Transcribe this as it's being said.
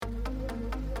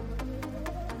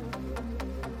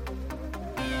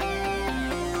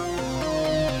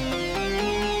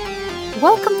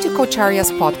Welcome to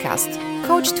Coacharia's podcast,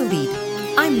 Coach to Lead.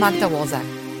 I'm Magda Wozak.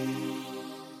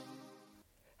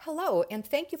 Hello, and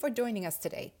thank you for joining us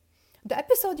today. The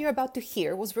episode you're about to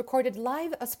hear was recorded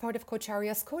live as part of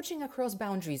Coacharia's Coaching Across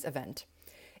Boundaries event.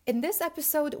 In this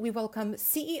episode, we welcome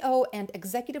CEO and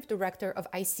Executive Director of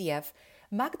ICF,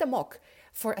 Magda Mock,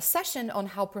 for a session on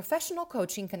how professional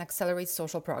coaching can accelerate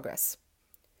social progress.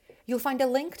 You'll find a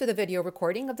link to the video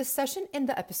recording of this session in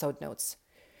the episode notes.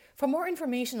 For more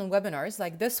information on webinars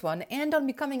like this one and on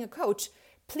becoming a coach,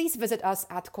 please visit us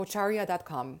at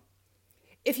coacharia.com.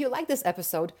 If you like this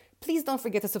episode, please don't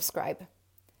forget to subscribe.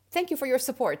 Thank you for your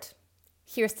support.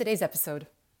 Here's today's episode.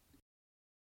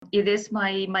 It is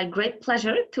my great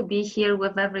pleasure to be here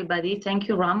with everybody. Thank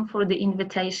you, Ram, for the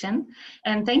invitation.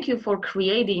 And thank you for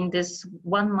creating this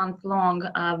 1 month long,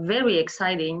 very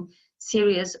exciting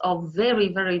series of very,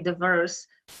 very diverse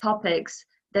topics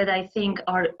that I think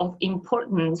are of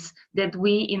importance that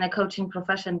we in a coaching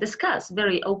profession discuss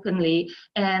very openly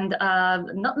and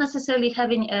not necessarily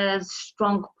having a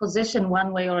strong position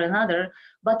one way or another,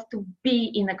 but to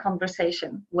be in a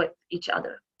conversation with each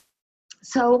other.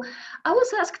 So I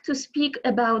was asked to speak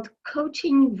about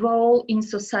coaching role in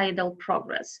societal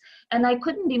progress. And I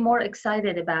couldn't be more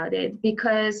excited about it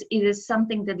because it is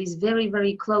something that is very,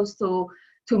 very close to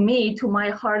me, to my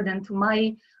heart, and to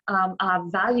my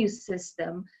value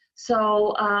system.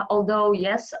 So although,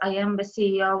 yes, I am the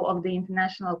CEO of the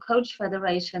International Coach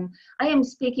Federation, I am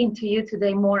speaking to you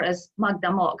today more as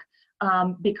Magda Mock.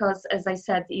 Because as I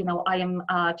said, I am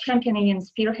championing and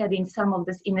spearheading some of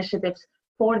these initiatives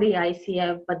for the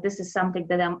ICF, but this is something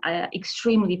that I'm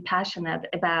extremely passionate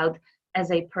about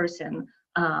as a person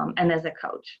and as a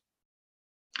coach.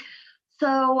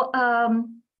 So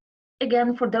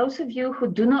again, for those of you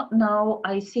who do not know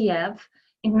ICF,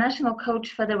 International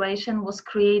Coach Federation was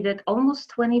created almost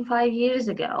 25 years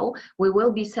ago. We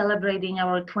will be celebrating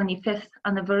our 25th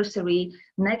anniversary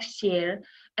next year.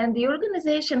 And the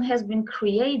organization has been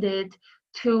created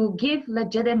to give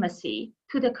legitimacy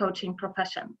to the coaching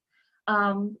profession.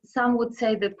 Some would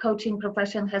say that coaching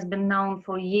profession has been known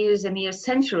for years and years,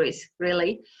 centuries,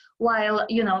 really, while,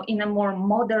 in a more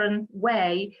modern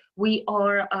way, we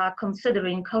are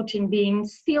considering coaching being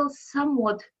still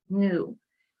somewhat new.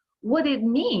 What it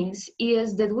means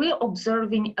is that we're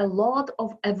observing a lot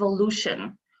of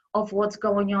evolution of what's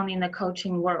going on in the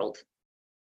coaching world.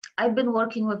 I've been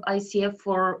working with ICF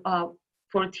for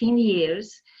 14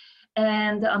 years.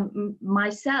 And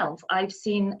myself, I've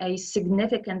seen a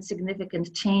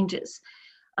significant changes.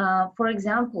 For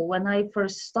example, when I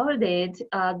first started,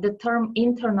 the term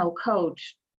internal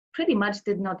coach pretty much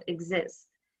did not exist.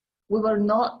 We were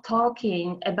not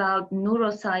talking about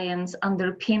neuroscience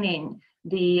underpinning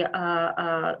the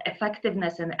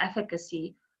effectiveness and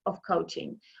efficacy of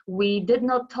coaching. We did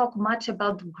not talk much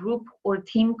about group or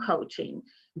team coaching.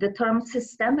 The term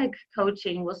systemic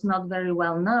coaching was not very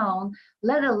well known,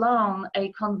 let alone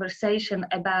a conversation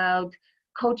about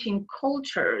coaching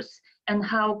cultures and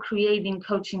how creating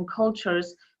coaching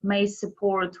cultures may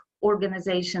support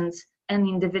organizations and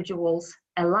individuals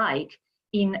alike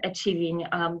in achieving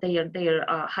their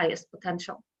highest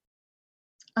potential.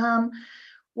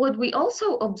 What we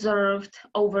also observed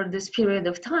over this period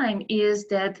of time is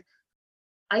that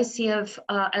ICF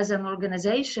as an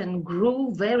organization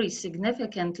grew very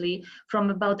significantly from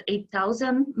about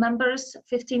 8,000 members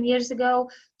 15 years ago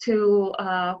to,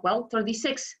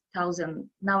 36,000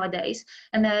 nowadays.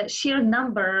 And the sheer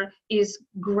number is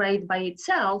great by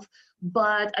itself,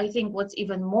 but I think what's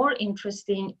even more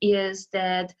interesting is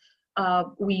that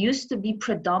we used to be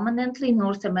predominantly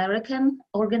North American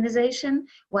organization,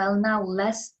 while now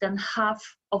less than half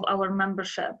of our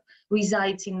membership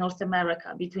resides in North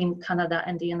America, between Canada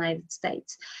and the United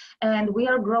States. And we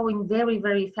are growing very,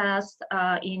 very fast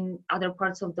in other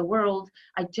parts of the world.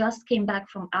 I just came back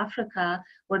from Africa,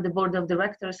 where the board of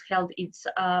directors held its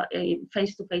a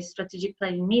face-to-face strategic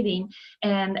planning meeting,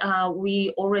 and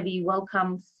we already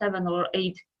welcomed 7 or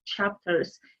 8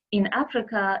 chapters in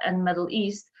Africa and Middle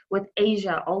East, with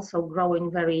Asia also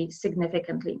growing very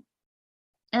significantly.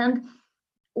 And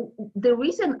the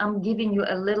reason I'm giving you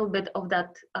a little bit of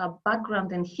that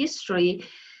background and history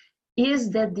is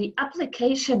that the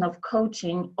application of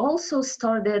coaching also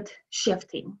started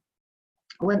shifting.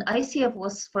 When ICF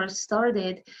was first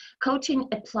started, coaching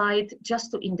applied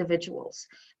just to individuals.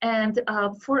 And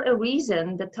for a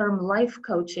reason, the term life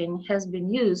coaching has been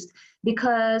used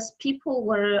because people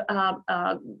were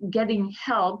getting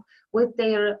help with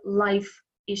their life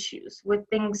issues, with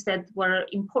things that were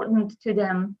important to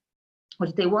them,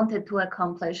 which they wanted to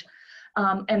accomplish.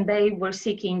 And they were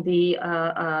seeking the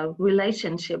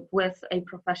relationship with a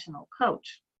professional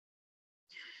coach.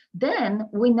 Then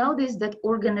we noticed that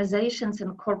organizations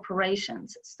and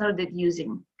corporations started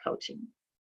using coaching.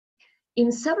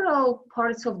 In several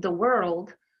parts of the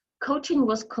world, coaching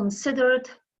was considered,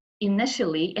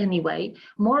 initially anyway,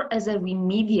 more as a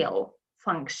remedial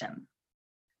function.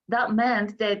 That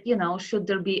meant that, should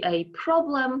there be a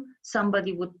problem,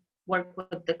 somebody would work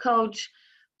with the coach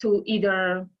to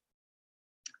either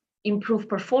improve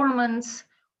performance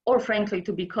or, frankly,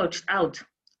 to be coached out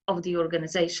of the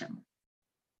organization.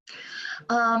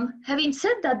 Having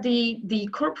said that, the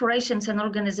corporations and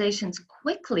organizations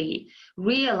quickly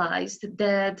realized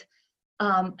that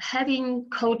having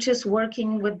coaches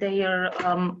working with their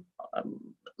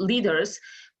leaders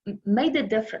made a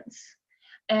difference.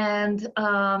 And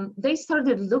they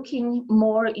started looking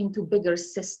more into bigger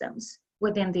systems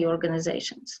within the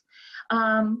organizations.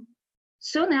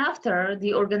 Soon after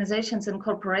the organizations and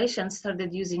corporations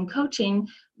started using coaching,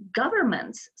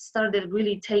 governments started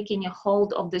really taking a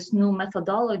hold of this new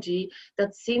methodology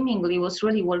that seemingly was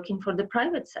really working for the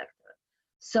private sector.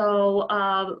 So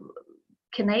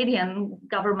Canadian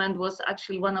government was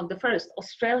actually one of the first,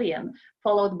 Australian,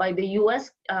 followed by the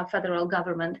US federal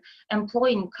government,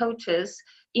 employing coaches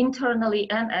internally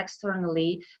and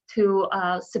externally to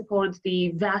support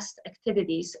the vast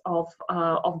activities of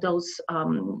those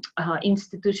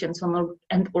institutions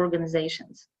and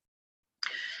organizations.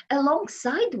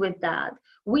 Alongside with that,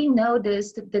 we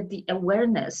noticed that the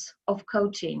awareness of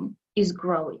coaching is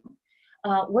growing.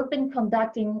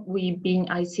 We being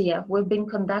ICF, we've been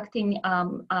conducting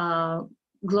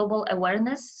global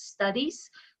awareness studies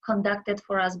conducted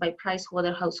for us by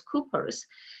PricewaterhouseCoopers.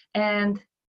 And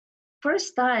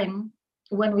first time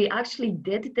when we actually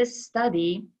did this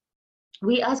study,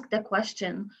 we asked the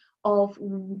question of,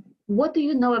 what do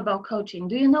you know about coaching?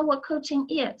 Do you know what coaching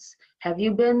is? Have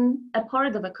you been a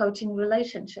part of a coaching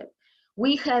relationship?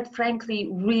 We had, frankly,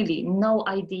 really no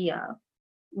idea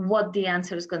what the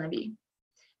answer is going to be.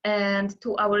 And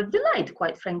to our delight,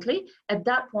 quite frankly, at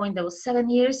that point, that was 7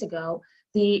 years ago,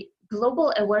 the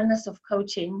global awareness of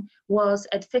coaching was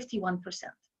at 51%.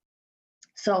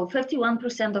 So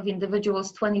 51% of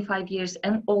individuals 25 years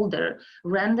and older,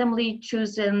 randomly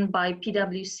chosen by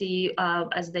PwC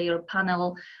as their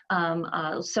panel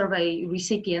survey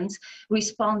recipients,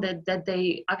 responded that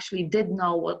they actually did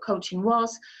know what coaching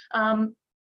was.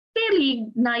 Fairly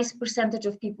nice percentage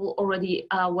of people already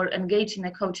were engaged in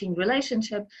a coaching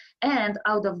relationship, and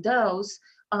out of those,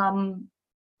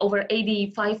 over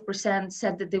 85%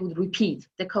 said that they would repeat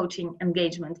the coaching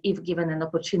engagement if given an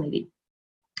opportunity.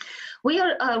 We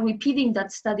are repeating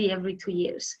that study every 2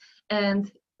 years,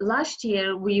 and last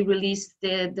year we released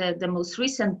the most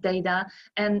recent data,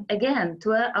 and again,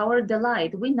 to our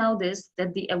delight, we noticed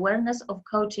that the awareness of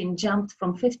coaching jumped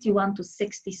from 51 to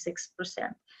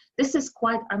 66%. This is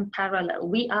quite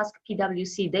unparalleled. We ask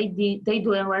PwC, they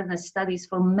do awareness studies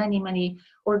for many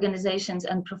organizations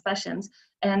and professions,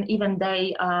 and even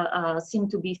they seem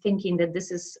to be thinking that this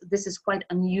is quite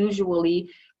unusually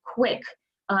quick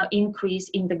increase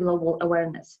in the global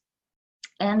awareness.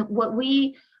 And what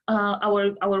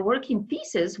our working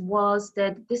thesis was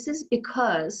that this is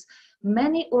because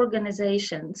many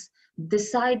organizations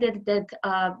decided that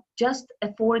just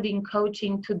affording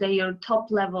coaching to their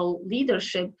top level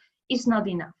leadership is not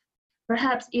enough.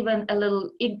 Perhaps even a little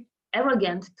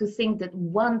arrogant to think that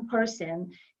one person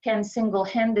can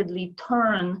single-handedly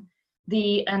turn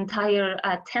the entire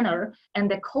tenor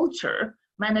and the culture,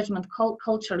 management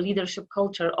culture, leadership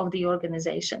culture of the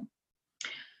organization.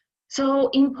 So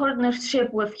in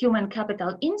partnership with Human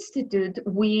Capital Institute,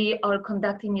 we are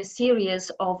conducting a series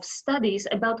of studies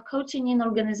about coaching in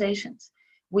organizations.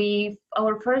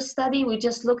 Our first study, we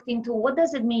just looked into what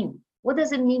does it mean? What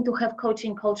does it mean to have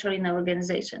coaching culture in an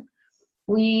organization?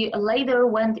 We later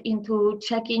went into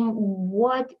checking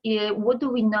what do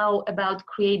we know about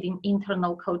creating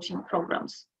internal coaching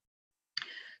programs.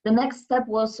 The next step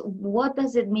was, what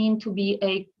does it mean to be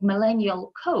a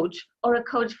millennial coach or a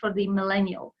coach for the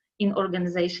millennial in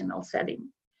organizational setting?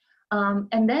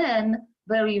 And then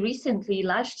very recently,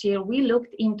 last year, we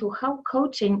looked into how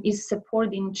coaching is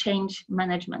supporting change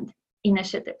management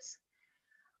initiatives.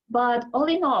 But all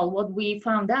in all, what we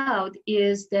found out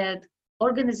is that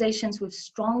organizations with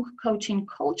strong coaching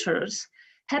cultures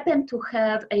happen to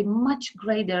have a much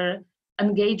greater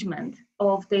engagement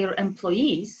of their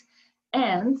employees,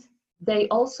 and they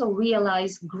also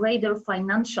realize greater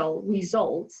financial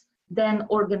results than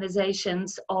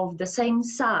organizations of the same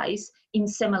size in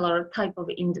similar type of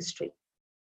industry.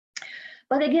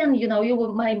 But again, you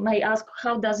might ask,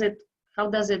 how does it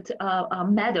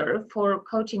matter for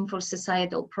coaching for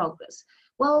societal progress?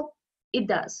 Well, it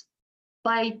does,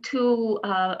 by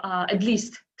at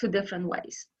least two different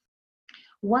ways.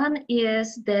 One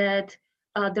is that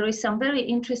there is some very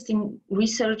interesting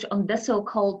research on the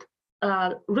so-called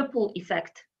ripple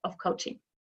effect of coaching.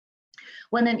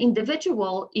 When an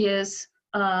individual is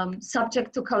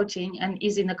subject to coaching and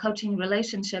is in a coaching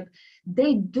relationship,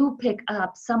 they do pick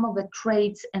up some of the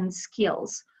traits and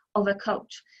skills of a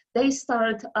coach. They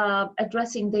start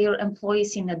addressing their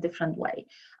employees in a different way.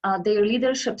 Their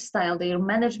leadership style, their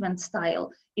management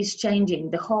style is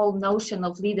changing. The whole notion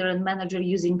of leader and manager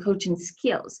using coaching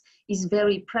skills is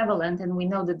very prevalent, and we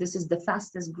know that this is the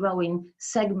fastest growing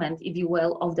segment, if you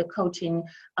will, of the coaching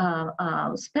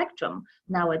spectrum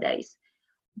nowadays.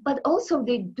 But also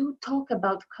they do talk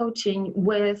about coaching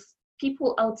with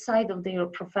people outside of their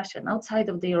profession, outside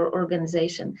of their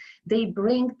organization. They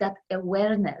bring that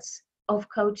awareness of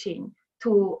coaching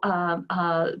to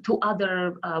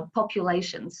other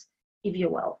populations, if you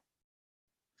will.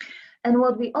 And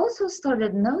what we also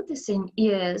started noticing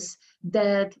is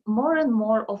that more and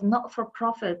more of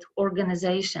not-for-profit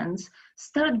organizations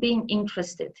start being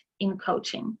interested in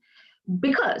coaching.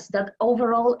 Because that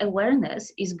overall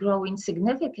awareness is growing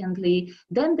significantly,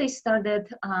 then they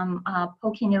started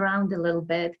poking around a little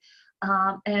bit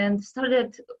and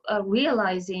started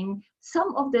realizing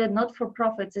some of the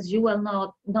not-for-profits, as you well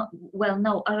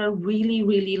know, are really,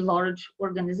 really large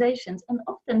organizations and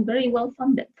often very well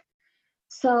funded.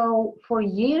 So for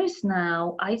years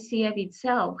now, ICF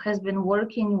itself has been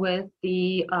working with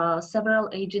the several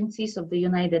agencies of the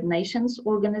United Nations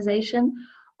organization,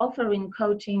 offering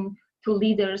coaching to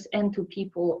leaders and to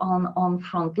people on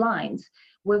front lines.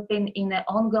 We've been in an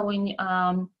ongoing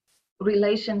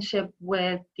relationship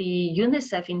with the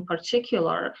UNICEF in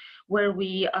particular, where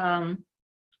we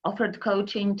offered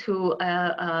coaching to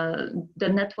the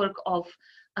network of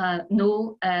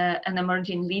new and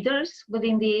emerging leaders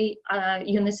within the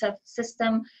UNICEF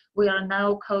system. We are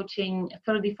now coaching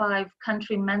 35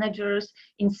 country managers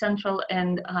in Central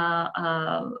and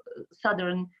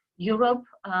Southern Europe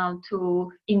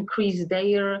to increase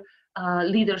their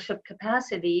leadership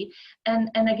capacity. And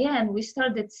again, we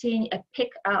started seeing a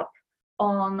pick-up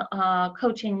on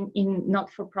coaching in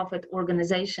not-for-profit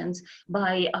organizations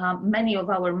by many of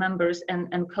our members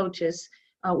and coaches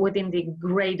within the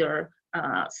greater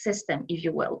system, if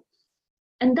you will.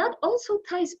 And that also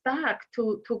ties back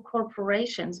to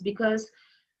corporations, because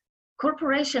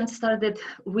corporations started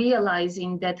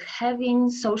realizing that having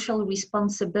social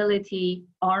responsibility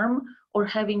arm or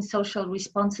having social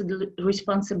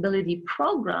responsibility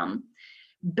program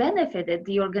benefited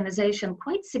the organization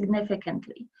quite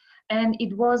significantly. And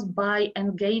it was by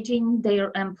engaging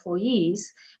their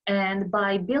employees and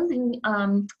by building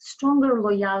stronger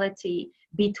loyalty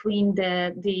between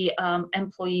the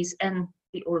employees and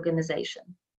the organization.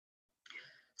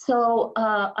 So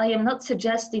I am not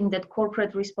suggesting that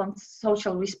corporate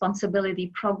social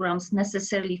responsibility programs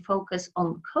necessarily focus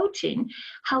on coaching.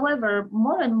 However,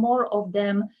 more and more of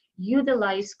them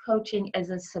utilize coaching as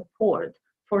a support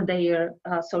for their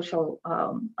social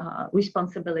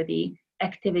responsibility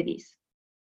activities.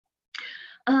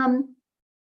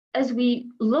 As we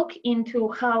look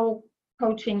into how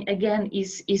coaching again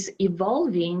is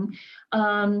evolving,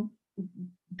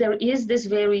 there is this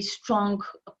very strong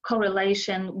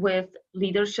correlation with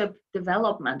leadership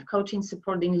development, coaching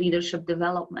supporting leadership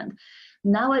development.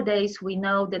 Nowadays, we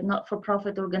know that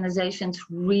not-for-profit organizations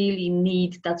really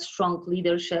need that strong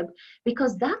leadership,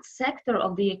 because that sector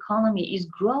of the economy is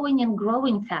growing and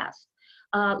growing fast.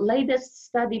 Latest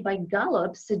study by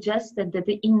Gallup suggested that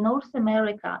in North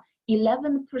America,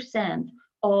 11%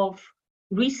 of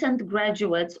recent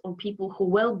graduates or people who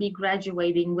will be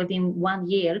graduating within 1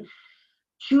 year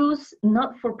choose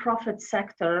not-for-profit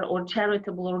sector or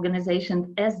charitable organizations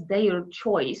as their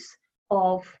choice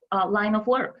of line of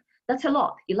work. That's a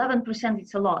lot. 11%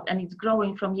 is a lot, and it's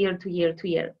growing from year to year to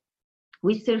year.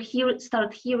 We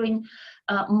start hearing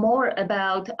more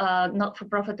about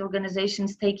not-for-profit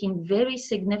organizations taking very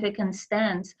significant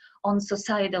stance on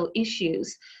societal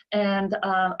issues and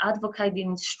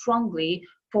advocating strongly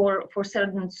for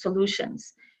certain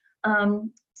solutions.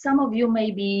 Some of you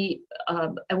may be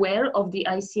aware of the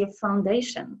ICF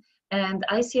Foundation, and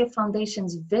ICF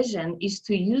Foundation's vision is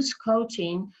to use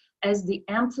coaching as the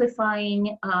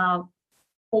amplifying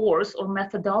force or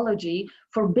methodology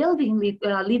for building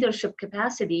leadership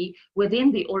capacity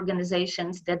within the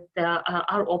organizations that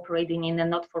are operating in a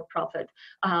not-for-profit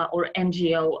or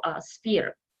NGO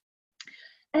sphere.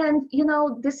 And you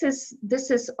know, this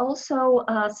is also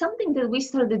something that we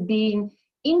started being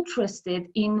interested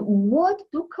in. What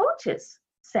do coaches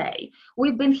say?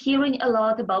 We've been hearing a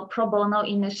lot about pro bono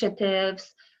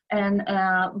initiatives, and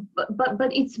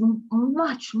but it's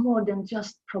much more than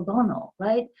just pro bono,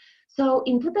 right? So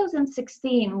in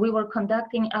 2016, we were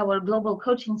conducting our global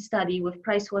coaching study with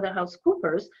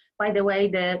PricewaterhouseCoopers. By the way,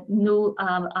 the new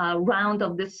round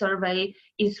of this survey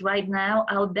is right now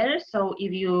out there. So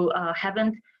if you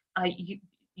haven't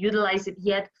utilized it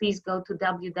yet, please go to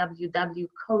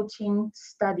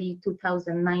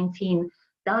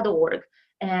www.coachingstudy2019.org.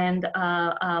 And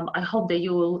I hope that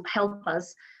you will help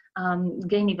us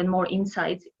gain even more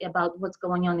insights about what's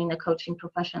going on in the coaching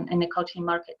profession and the coaching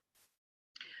market.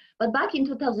 But back in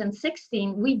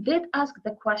 2016, we did ask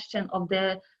the question of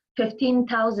the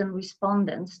 15,000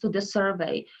 respondents to the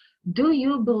survey, do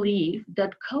you believe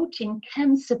that coaching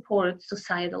can support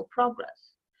societal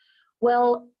progress?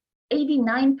 Well,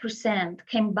 89%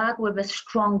 came back with a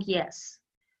strong yes.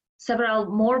 Several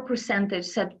more percentage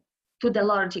said to the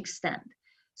large extent.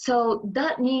 So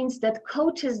that means that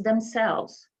coaches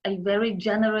themselves, a very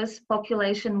generous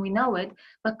population, we know it,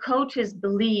 but coaches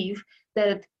believe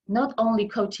that not only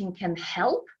coaching can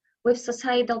help with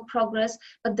societal progress,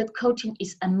 but that coaching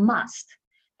is a must.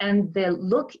 And the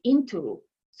look into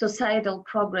societal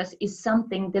progress is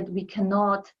something that we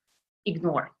cannot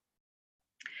ignore.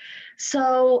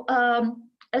 So,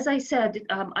 as I said,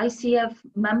 ICF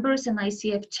members and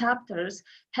ICF chapters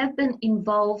have been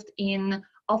involved in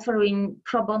offering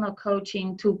pro bono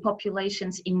coaching to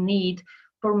populations in need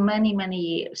for many, many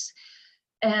years.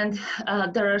 And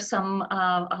there are some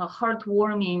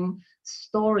heartwarming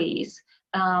stories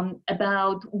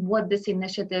about what these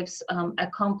initiatives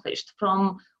accomplished,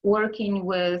 from working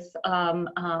with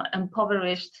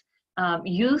impoverished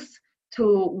youth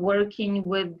to working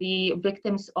with the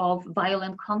victims of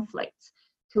violent conflicts,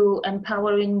 to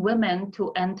empowering women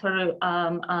to enter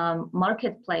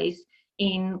marketplace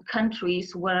in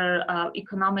countries where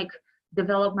economic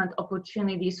development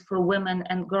opportunities for women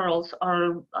and girls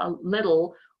are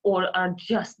little or are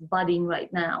just budding right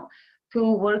now,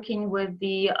 to working with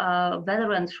the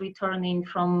veterans returning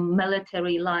from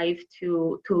military life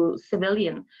to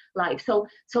civilian life. So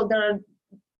there are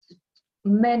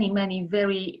many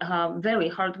very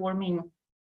heartwarming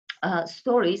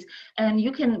stories, and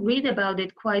you can read about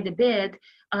it quite a bit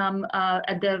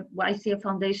at the ICF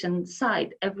Foundation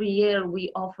site. Every year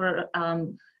we offer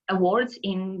awards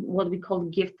in what we call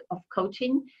Gift of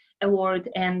Coaching Award,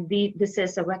 and this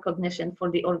is a recognition for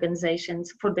the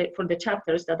organizations, for the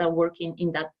chapters that are working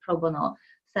in that pro bono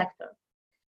sector.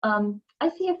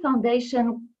 ICF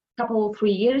Foundation, couple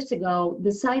 3 years ago,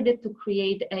 decided to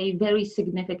create a very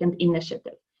significant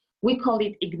initiative. We call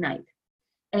it Ignite.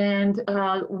 And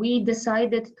we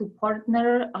decided to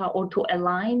partner or to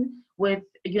align with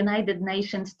United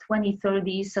Nations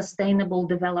 2030 Sustainable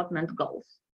Development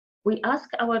Goals. We ask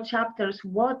our chapters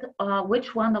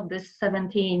which one of the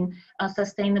 17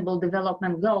 Sustainable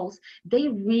Development Goals they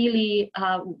really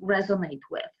resonate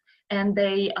with, and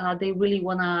they really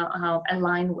want to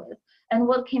align with. And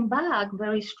what came back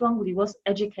very strongly was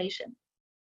education.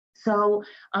 So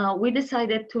we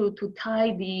decided to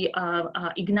tie the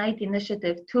Ignite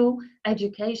initiative to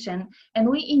education, and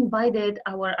we invited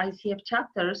our ICF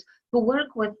chapters to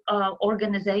work with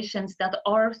organizations that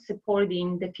are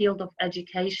supporting the field of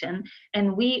education,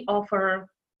 and we offer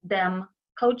them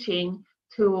coaching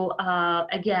to,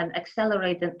 again,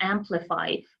 accelerate and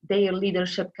amplify their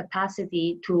leadership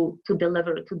capacity to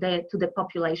deliver to the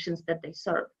populations that they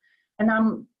serve. And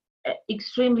I'm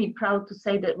extremely proud to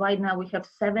say that right now we have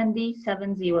 70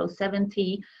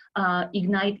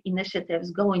 Ignite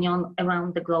initiatives going on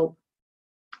around the globe.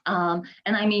 And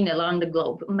I mean around the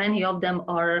globe. Many of them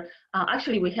are,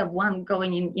 actually we have one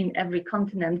going in every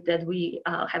continent that we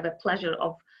have a pleasure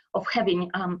of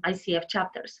having ICF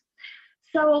chapters.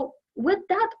 So with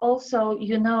that also,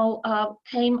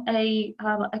 came a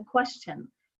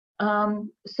question.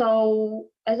 So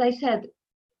as I said,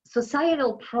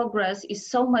 societal progress is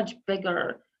so much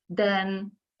bigger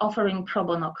than offering pro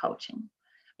bono coaching.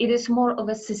 It is more of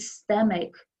a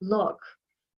systemic look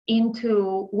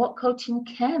into what coaching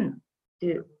can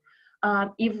do.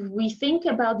 If we think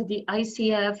about the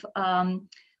ICF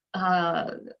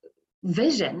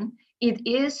vision, it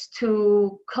is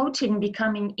to coaching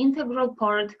becoming integral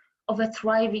part of a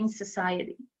thriving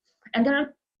society. And there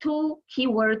are two key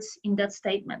words in that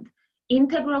statement: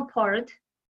 integral part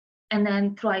and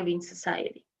then thriving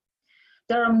society.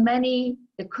 There are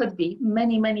there could be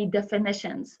many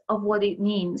definitions of what it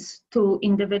means to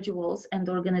individuals and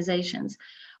organizations.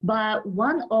 But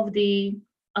one of the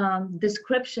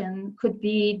description could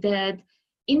be that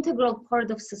integral part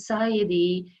of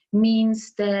society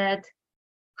means that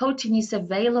coaching is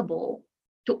available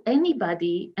to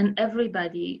anybody and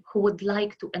everybody who would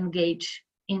like to engage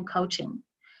in coaching.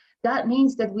 That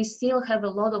means that we still have a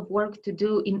lot of work to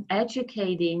do in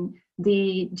educating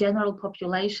the general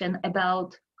population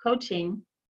about coaching,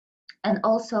 and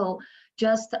also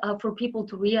just for people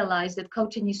to realize that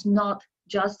coaching is not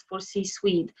just for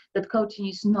C-suite, that coaching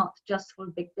is not just for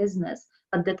big business,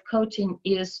 but that coaching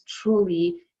is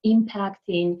truly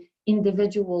impacting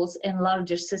individuals and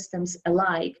larger systems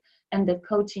alike, and that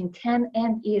coaching can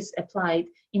and is applied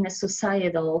in a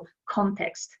societal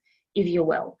context, if you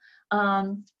will.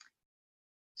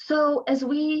 So as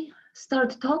we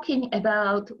start talking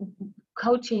about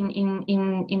coaching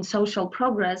in social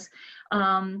progress,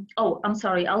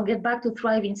 I'll get back to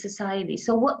thriving society.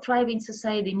 So what thriving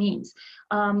society means?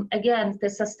 Again, the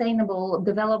Sustainable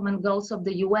Development Goals of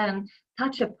the UN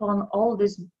touch upon all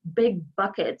these big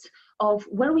buckets of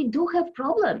where we do have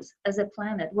problems as a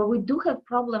planet, where we do have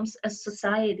problems as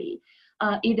society.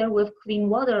 Either with clean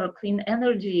water, clean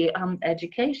energy,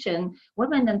 education,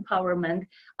 women empowerment,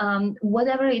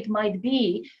 whatever it might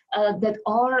be, that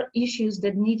are issues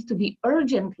that need to be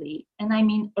urgently, and I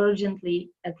mean urgently,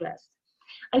 addressed.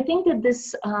 I think that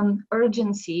this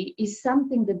urgency is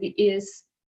something that is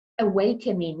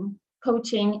awakening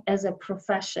coaching as a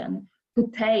profession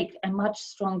to take a much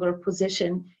stronger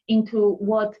position into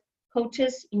what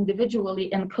coaches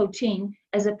individually and coaching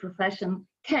as a profession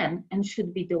can and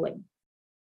should be doing.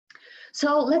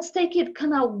 So let's take it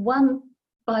kind of one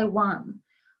by one,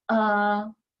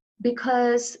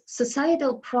 because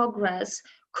societal progress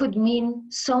could mean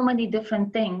so many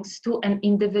different things to an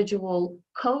individual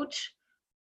coach,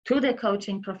 to the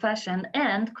coaching profession,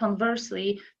 and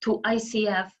conversely to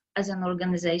ICF as an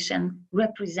organization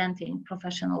representing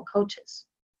professional coaches.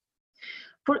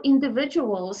 For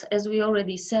individuals, as we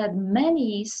already said,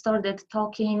 many started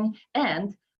talking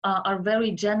and are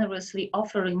very generously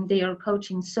offering their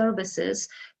coaching services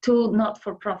to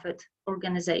not-for-profit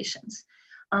organizations.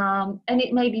 And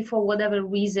it may be for whatever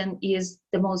reason is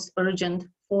the most urgent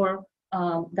for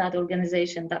that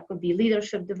organization. That could be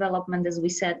leadership development, as we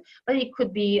said, but it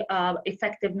could be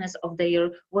effectiveness of their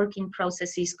working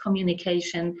processes,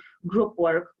 communication, group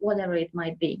work, whatever it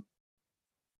might be.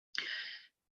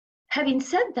 Having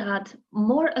said that,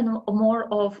 more and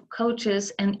more of coaches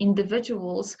and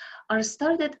individuals are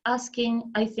started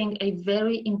asking, I think, a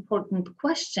very important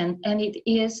question, and it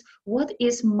is, what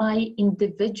is my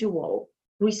individual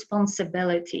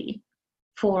responsibility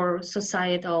for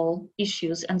societal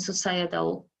issues and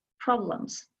societal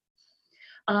problems?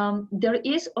 There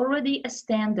is already a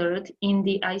standard in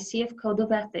the ICF Code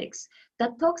of Ethics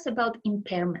that talks about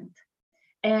impairment.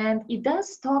 And it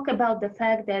does talk about the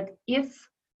fact that if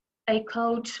a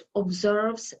coach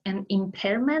observes an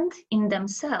impairment in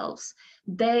themselves,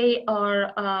 they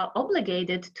are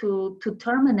obligated to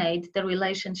terminate the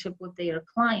relationship with their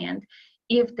client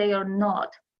if they are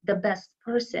not the best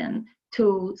person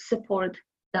to support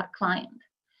that client.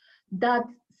 That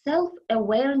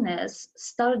self-awareness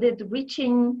started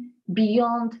reaching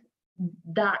beyond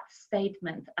that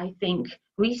statement, I think,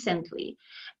 recently.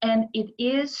 And it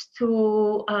is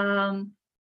to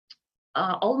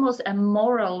almost a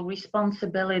moral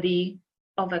responsibility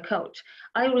of a coach.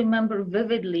 I remember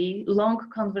vividly long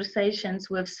conversations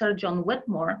with Sir John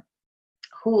Whitmore,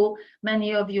 who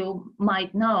many of you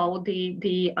might know,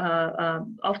 the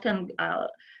often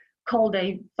called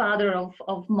a father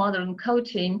of modern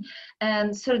coaching.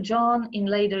 And Sir John, in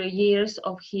later years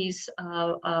of his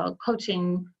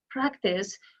coaching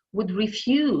practice, would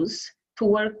refuse to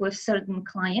work with certain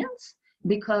clients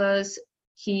because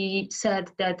he said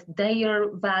that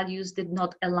their values did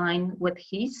not align with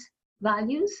his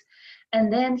values.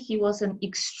 And then he was an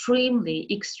extremely,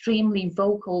 extremely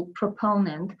vocal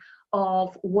proponent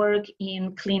of work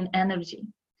in clean energy.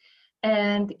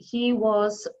 And he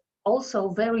was also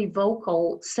very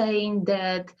vocal, saying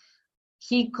that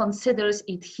he considers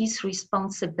it his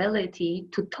responsibility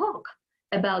to talk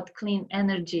about clean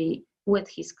energy with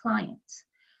his clients.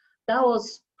 That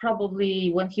was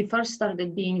probably when he first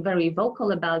started being very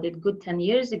vocal about it, good 10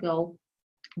 years ago.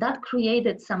 That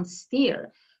created some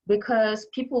stir because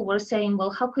people were saying,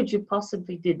 well, how could you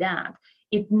possibly do that?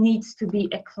 It needs to be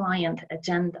a client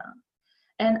agenda.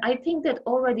 And I think that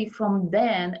already from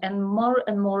then and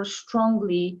more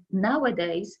strongly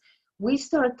nowadays, we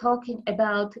start talking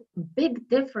about big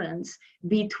difference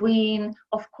between,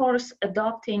 of course,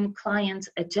 adopting client's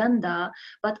agenda,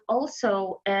 but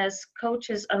also as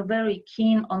coaches are very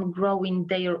keen on growing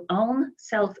their own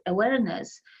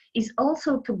self-awareness, is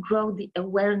also to grow the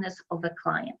awareness of a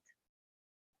client.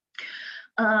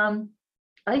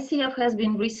 ICF has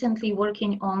been recently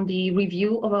working on the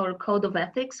review of our code of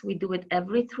ethics. We do it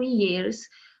every 3 years.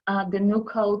 The new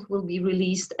code will be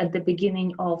released at the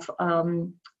beginning of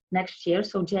next year,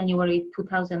 so January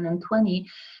 2020.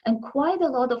 And quite a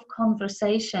lot of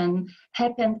conversation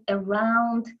happened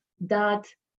around that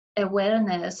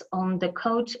awareness on the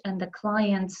coach and the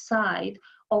client side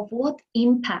of what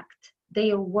impact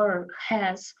their work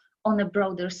has on a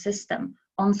broader system,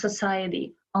 on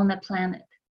society, on the planet.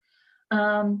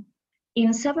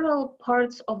 In several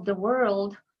parts of the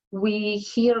world, we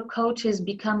hear coaches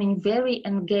becoming very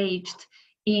engaged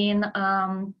in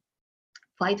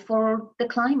fight for the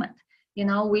climate. You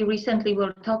know, we recently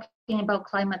were talking about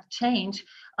climate change.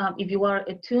 If you are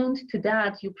attuned to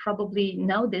that, you probably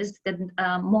noticed that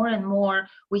more and more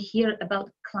we hear about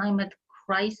climate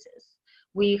crisis.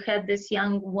 We had this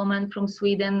young woman from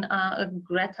Sweden,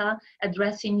 Greta,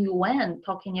 addressing UN,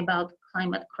 talking about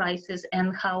climate crisis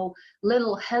and how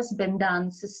little has been done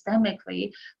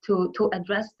systemically to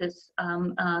address this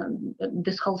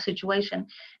this whole situation.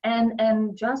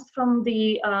 And just from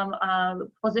the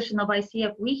position of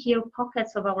ICF, we hear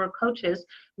pockets of our coaches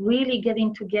really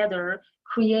getting together,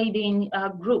 creating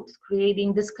groups,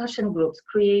 creating discussion groups,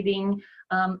 creating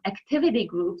activity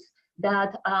groups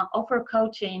that offer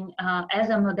coaching as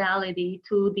a modality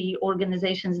to the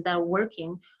organizations that are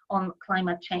working on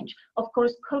climate change. Of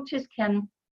course, coaches can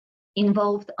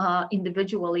involve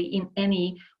individually in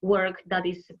any work that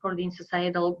is supporting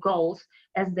societal goals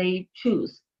as they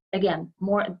choose. Again,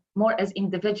 more as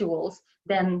individuals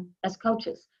than as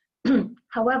coaches.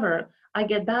 However, I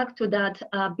get back to that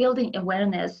building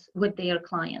awareness with their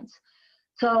clients.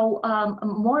 So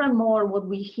more and more what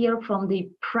we hear from the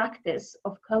practice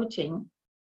of coaching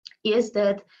is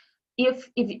that if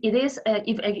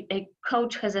a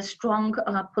coach has a strong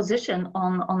position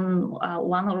on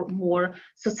one or more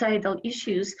societal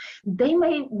issues, they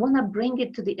may want to bring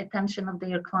it to the attention of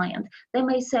their client. They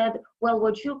may say, well,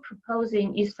 what you're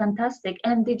proposing is fantastic,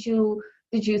 and did you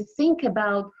think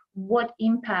about what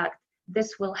impact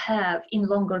this will have in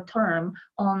longer term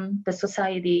on the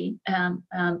society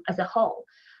as a whole?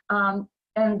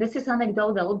 And this is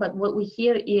anecdotal, but what we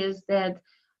hear is that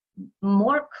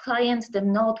more clients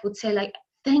than not would say, like,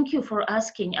 thank you for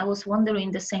asking, I was wondering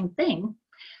the same thing,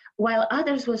 while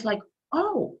others was like,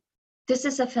 oh, this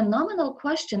is a phenomenal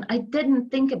question, I didn't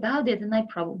think about it and I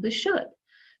probably should.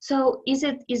 So is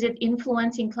it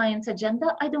influencing clients'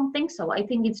 agenda? I don't think so. I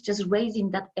think it's just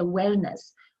raising that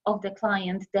awareness of the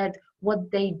client that what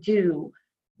they do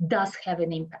does have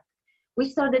an impact. We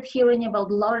started hearing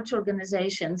about large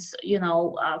organizations,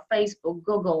 Facebook,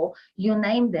 Google, you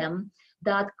name them,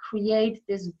 that create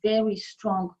this very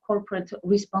strong corporate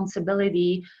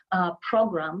responsibility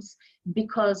programs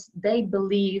because they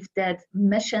believe that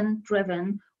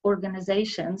mission-driven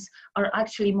organizations are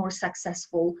actually more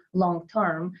successful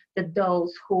long-term than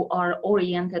those who are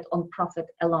oriented on profit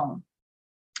alone.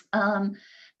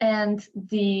 And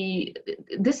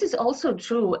this is also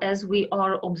true as we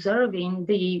are observing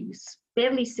the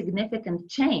fairly significant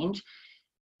change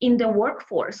in the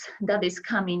workforce that is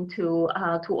coming to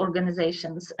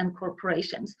organizations and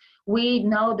corporations. We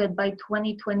know that by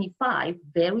 2025,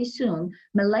 very soon,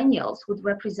 millennials would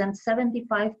represent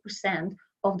 75%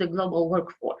 of the global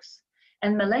workforce.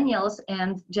 And millennials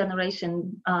and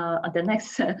the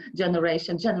next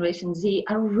generation, Generation Z,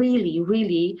 are really,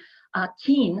 really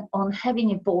keen on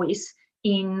having a voice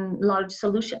in large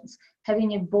solutions,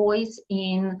 having a voice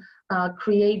in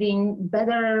creating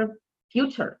better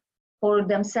future for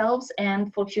themselves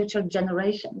and for future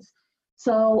generations.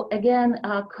 So again,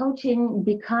 coaching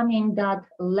becoming that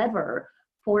lever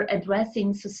for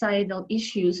addressing societal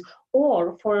issues,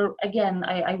 or for, again,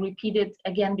 I repeat it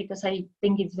again because I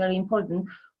think it's very important,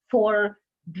 for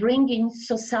bringing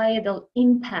societal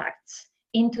impacts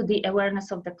into the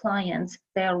awareness of the clients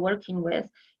they are working with,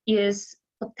 is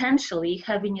potentially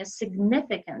having a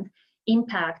significant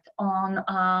impact on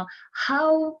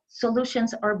how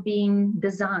solutions are being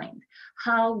designed,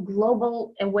 how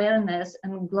global awareness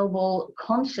and global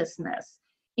consciousness,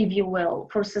 if you will,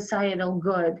 for societal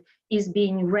good is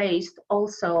being raised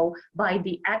also by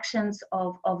the actions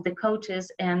of the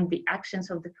coaches and the actions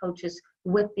of the coaches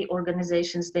with the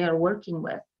organizations they are working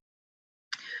with.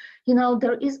 You know,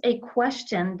 there is a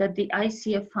question that the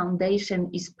ICF Foundation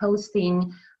is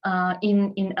posting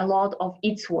in a lot of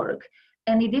its work,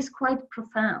 and it is quite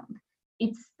profound.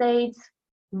 It states,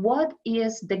 what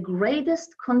is the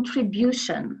greatest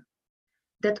contribution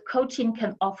that coaching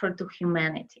can offer to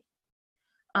humanity?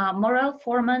 Morel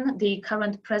Foreman, the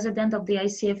current president of the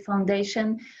ICF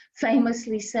Foundation,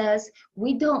 famously says,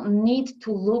 we don't need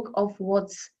to look of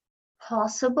what's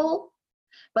possible,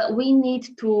 but we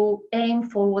need to aim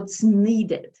for what's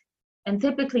needed. and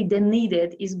typically the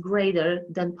needed is greater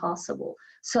than possible.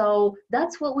 So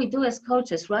that's what we do as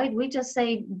coaches, right? We just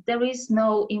say there is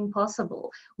no impossible.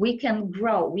 We can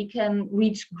grow, we can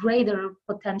reach greater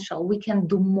potential, we can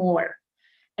do more.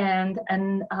 And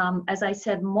as I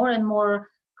said, more and more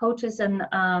coaches and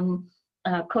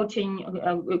coaching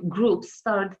groups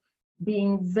start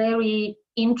being very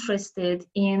interested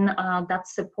in that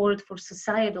support for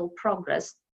societal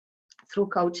progress through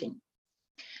coaching.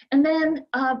 And then,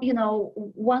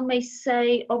 one may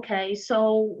say, okay,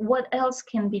 so what else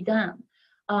can be done?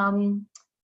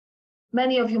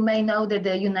 Many of you may know that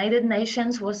the United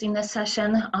Nations was in a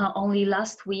session only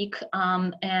last week,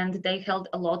 and they held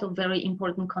a lot of very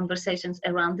important conversations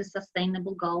around the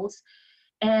sustainable goals.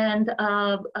 And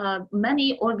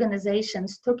many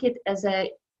organizations took it as an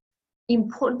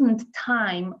important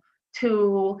time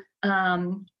to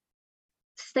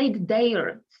state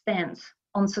their stance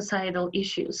on societal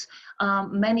issues.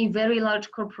 Many very large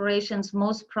corporations,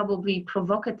 most probably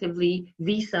provocatively,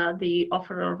 Visa, the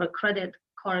offerer of a credit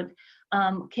card,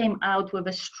 came out with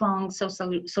a strong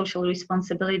social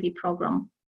responsibility program.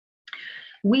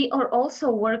 We are also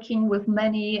working with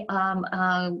many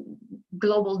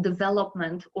global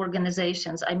development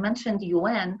organizations. I mentioned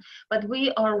UN, but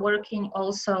we are working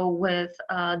also with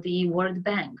the World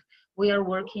Bank. We are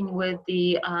working with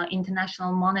the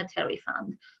International Monetary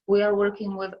Fund. We are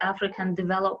working with African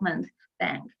Development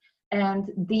Bank. And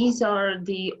these are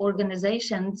the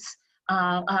organizations,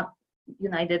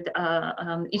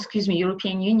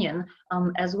 European Union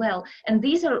as well. And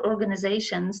these are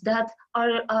organizations that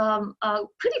are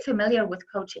pretty familiar with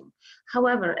coaching.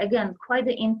 However, again, quite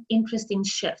an interesting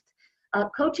shift.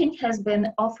 Coaching has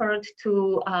been offered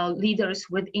to leaders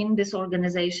within these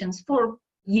organizations for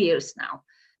years now.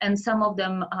 And some of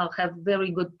them have very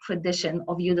good tradition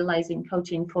of utilizing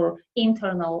coaching for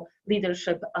internal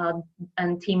leadership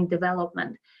and team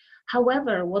development.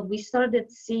 However, what we started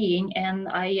seeing, and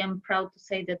I am proud to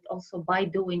say that also by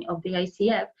doing of the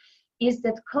ICF, is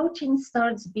that coaching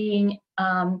starts being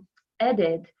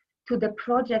added to the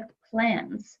project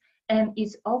plans and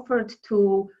is offered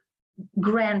to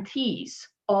grantees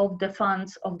of the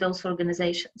funds of those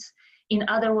organizations. In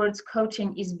other words,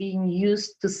 coaching is being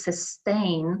used to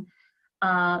sustain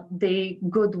the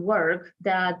good work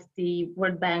that the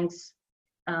World Bank's,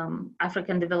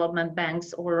 African Development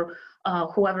Banks, or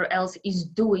whoever else is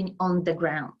doing on the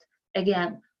ground.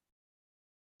 Again,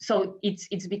 so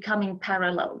it's becoming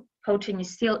parallel. Coaching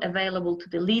is still available to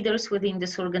the leaders within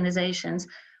these organizations,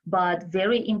 but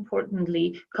very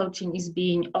importantly, coaching is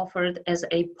being offered as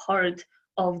a part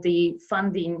of the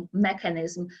funding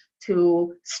mechanism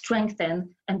to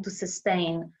strengthen and to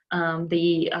sustain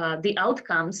the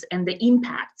outcomes and the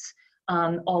impacts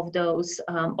of those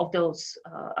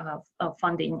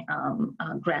funding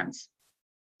grants.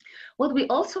 What we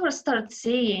also start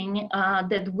seeing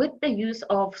that with the use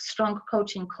of strong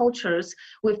coaching cultures,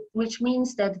 which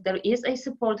means that there is a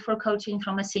support for coaching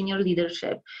from a senior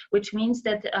leadership, which means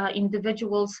that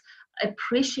individuals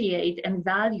appreciate and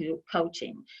value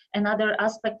coaching. Another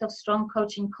aspect of strong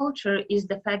coaching culture is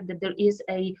the fact that there is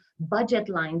a budget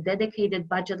line, dedicated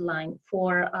budget line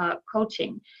for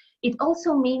coaching. It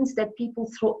also means that people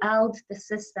throughout the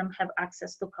system have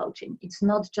access to coaching. It's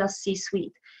not just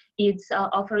C-suite. It's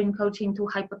offering coaching to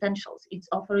high potentials. It's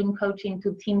offering coaching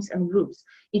to teams and groups.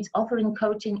 It's offering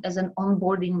coaching as an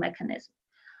onboarding mechanism.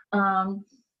 And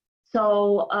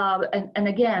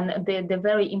again, the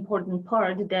very important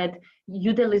part that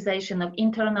utilization of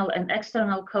internal and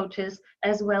external coaches,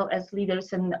 as well as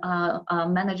leaders and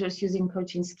managers using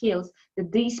coaching skills,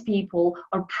 that these people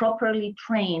are properly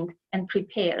trained and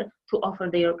prepared to offer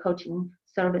their coaching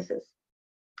services.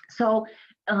 So,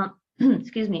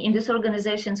 excuse me, in these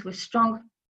organizations with strong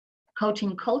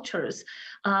coaching cultures,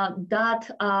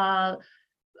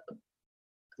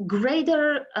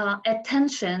 greater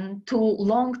attention to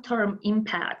long-term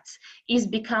impacts is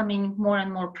becoming more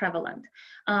and more prevalent.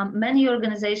 Many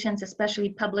organizations, especially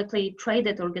publicly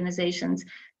traded organizations,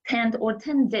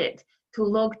 tended to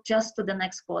look just to the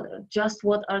next quarter, just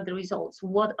what are the results,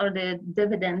 what are the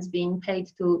dividends being paid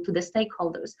to the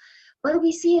stakeholders. But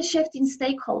we see a shift in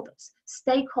stakeholders.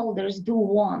 Stakeholders do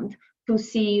want to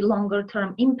see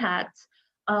longer-term impacts,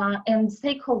 and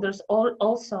stakeholders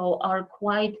also are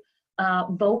quite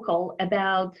vocal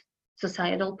about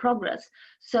societal progress.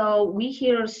 So we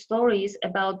hear stories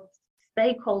about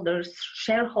stakeholders,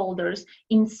 shareholders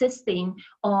insisting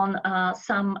on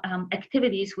some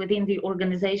activities within the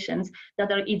organizations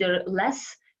that are either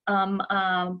less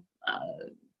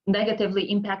negatively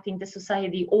impacting the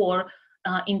society or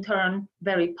in turn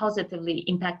very positively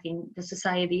impacting the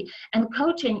society. And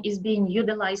coaching is being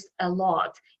utilized a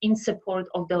lot in support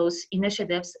of those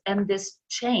initiatives and this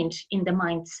change in the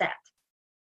mindset.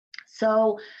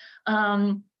 So,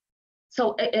 I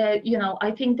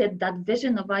think that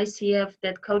vision of ICF,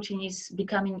 that coaching is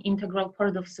becoming integral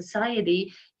part of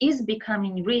society, is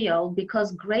becoming real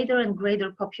because greater and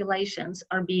greater populations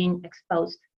are being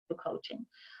exposed to coaching.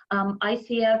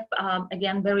 ICF,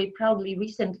 again, very proudly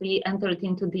recently entered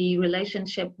into the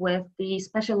relationship with the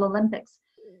Special Olympics,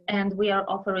 and we are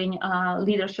offering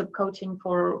leadership coaching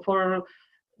for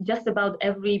just about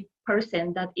every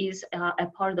person that is a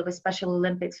part of a Special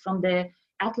Olympics, from the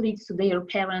athletes to their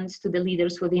parents to the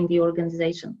leaders within the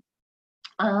organization.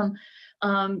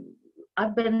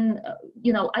 I've been,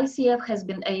 ICF has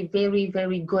been a very,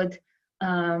 very good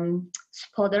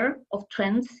spotter of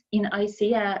trends in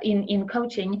in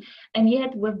coaching, and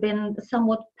yet we've been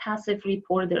somewhat passive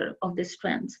reporter of these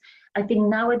trends. I think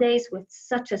nowadays, with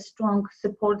such a strong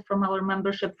support from our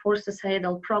membership for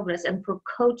societal progress and for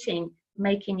coaching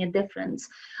making a difference,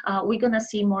 we're going to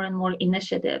see more and more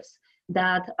initiatives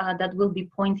that will be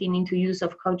pointing into use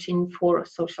of coaching for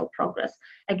social progress.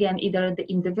 Again, either at the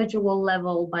individual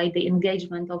level by the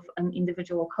engagement of an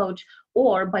individual coach,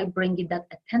 or by bringing that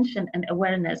attention and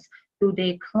awareness to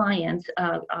the clients,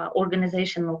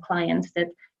 organizational clients that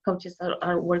coaches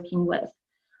are working with.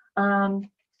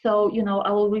 So,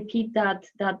 I will repeat that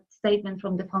statement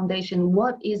from the foundation.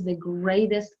 What is the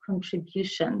greatest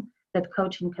contribution that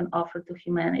coaching can offer to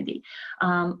humanity?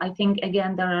 I think,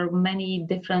 again, there are many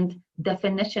different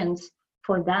definitions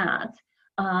for that,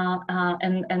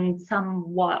 and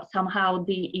somehow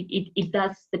it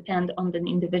does depend on the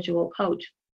individual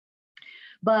coach.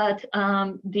 But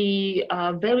the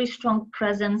very strong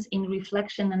presence in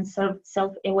reflection and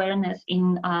self-awareness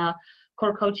in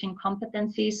core coaching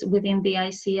competencies within the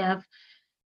ICF,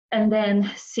 and then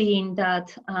seeing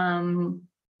that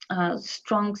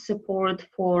strong support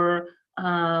for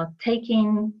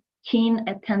taking keen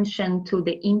attention to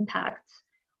the impacts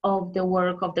of the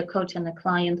work of the coach and the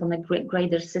client on a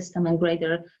greater system and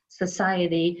greater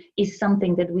society is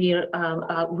something that we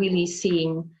are really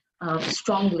seeing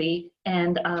strongly,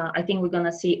 and I think we're going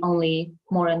to see only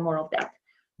more and more of that.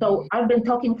 So I've been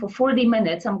talking for 40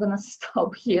 minutes. I'm going to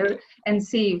stop here and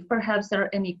see if perhaps there are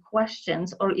any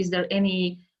questions, or is there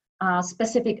any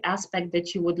specific aspect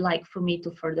that you would like for me to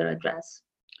further address?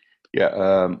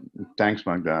 Yeah, thanks,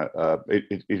 Magda.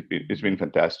 It's been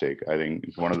fantastic. I think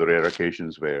it's one of the rare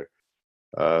occasions where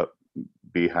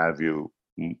we have you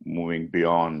moving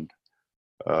beyond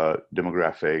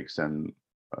demographics and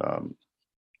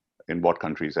in what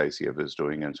countries ICF is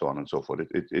doing and so on and so forth.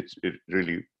 It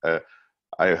really,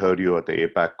 I heard you at the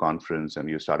APAC conference and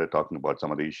you started talking about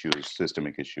some of the issues,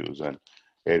 systemic issues and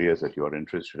areas that you are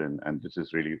interested in, and this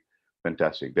is really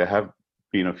fantastic. There have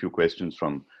been a few questions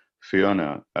from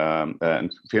Fiona,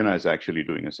 and Fiona is actually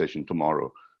doing a session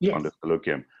tomorrow on the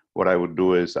colloquium. What I would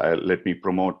do is let me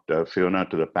promote Fiona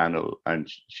to the panel, and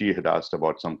she had asked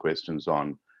about some questions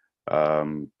on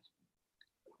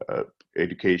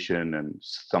education and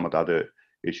some of the other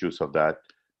issues of that.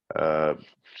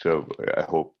 So I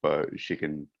hope she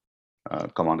can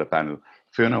come on the panel.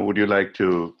 Fiona, would you like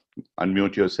to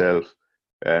unmute yourself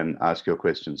and ask your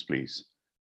questions, please?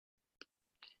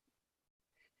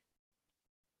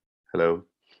 Hello?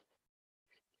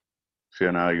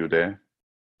 Fiona, are you there?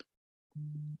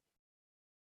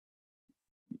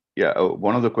 Yeah,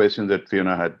 one of the questions that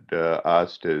Fiona had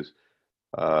asked is,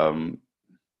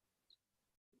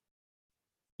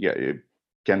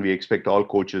 can we expect all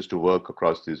coaches to work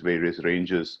across these various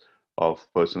ranges of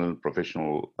personal,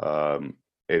 professional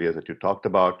areas that you talked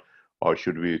about, or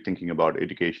should we be thinking about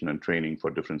education and training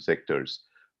for different sectors,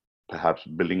 perhaps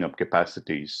building up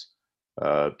capacities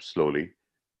slowly?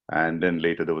 And then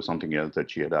later there was something else that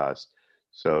she had asked.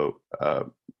 So,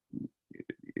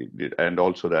 and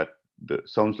also that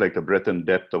sounds like the breadth and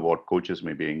depth of what coaches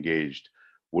may be engaged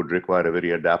would require a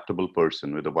very adaptable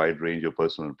person with a wide range of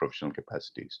personal and professional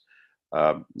capacities.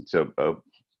 So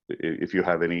if you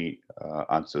have any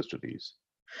answers to these.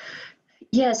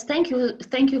 Yes, thank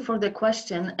you for the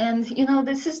question. And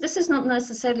this is not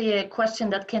necessarily a question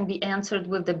that can be answered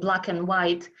with the black and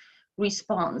white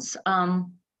response.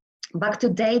 Back to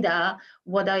data,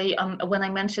 when I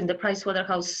mentioned the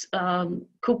Pricewaterhouse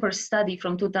Cooper study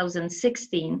from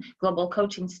 2016, global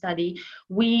coaching study,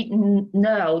 we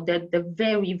know that the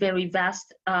very, very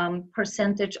vast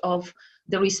percentage of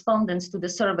the respondents to the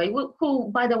survey,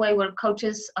 who by the way were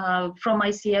coaches from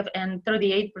ICF, and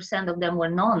 38% of them were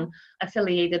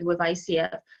non-affiliated with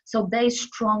ICF. So they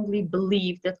strongly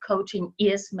believe that coaching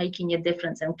is making a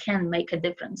difference and can make a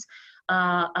difference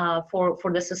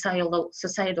for the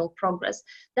societal progress.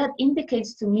 That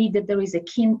indicates to me that there is a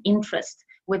keen interest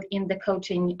within the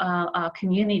coaching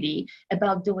community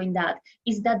about doing that.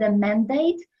 Is that a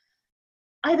mandate?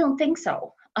 I don't think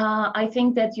so. I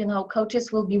think that, you know,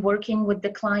 coaches will be working with the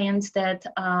clients that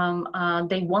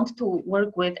they want to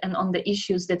work with and on the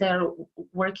issues that they're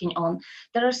working on.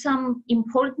 There are some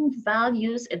important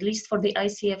values, at least for the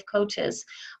ICF coaches,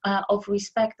 of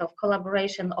respect, of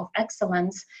collaboration, of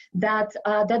excellence that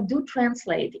do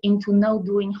translate into no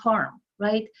doing harm,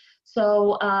 right?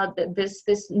 So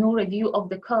this new review of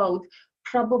the code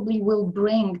probably will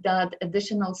bring that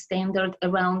additional standard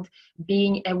around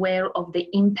being aware of the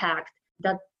impact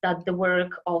that the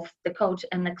work of the coach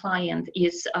and the client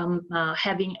is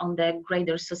having on the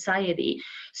greater society.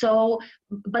 So,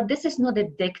 but this is not a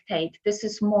dictate. This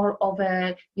is more of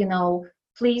a, you know,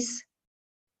 please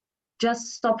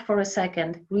just stop for a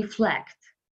second, reflect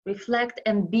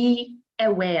and be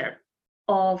aware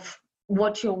of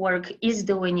what your work is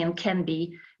doing and can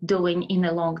be doing in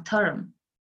the long term.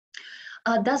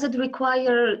 Does it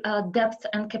require depth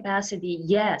and capacity?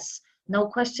 Yes. No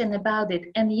question about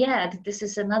it. And yet, this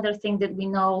is another thing that we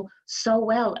know so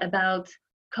well about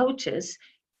coaches,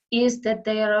 is that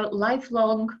they are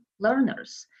lifelong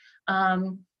learners.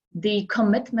 The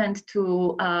commitment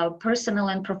to personal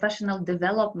and professional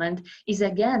development is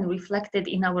again reflected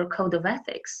in our code of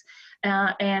ethics.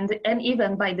 And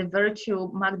even by the virtue,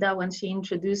 Magda, when she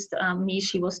introduced me,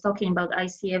 she was talking about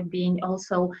ICF being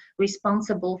also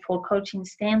responsible for coaching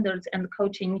standards and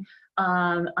coaching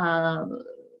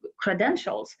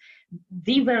credentials.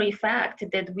 The very fact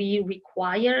that we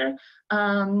require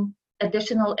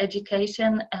additional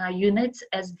education units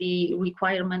as the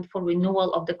requirement for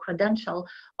renewal of the credential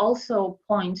also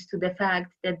points to the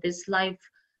fact that this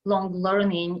lifelong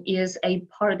learning is a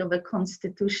part of a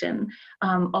constitution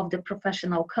of the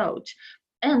professional coach.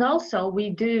 And also we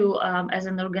do, as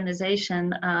an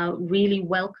organization, really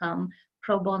welcome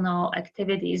pro bono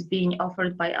activities being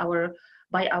offered by our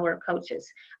coaches.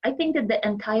 I think that the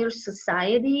entire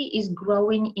society is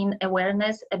growing in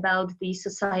awareness about the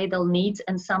societal needs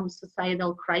and some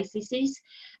societal crises.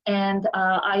 And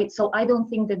so I don't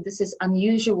think that this is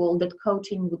unusual that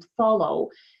coaching would follow.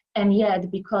 And yet,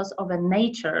 because of the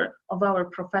nature of our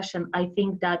profession, I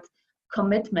think that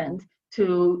commitment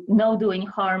to no doing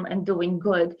harm and doing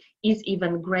good is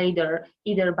even greater,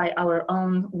 either by our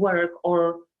own work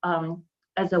or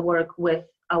as a work with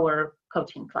our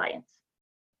coaching clients.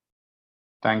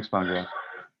 Thanks, Magda.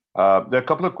 There are a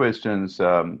couple of questions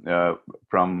from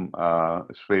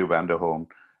Svay Vanderholm.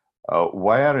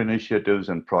 Why are initiatives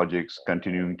and projects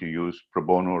continuing to use pro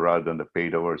bono rather than the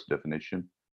paid hours definition?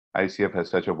 ICF has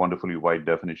such a wonderfully wide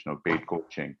definition of paid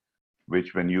coaching,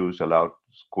 which when used allows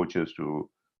coaches to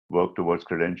work towards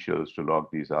credentials to log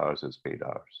these hours as paid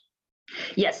hours.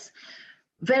 Yes.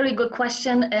 Very good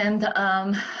question, and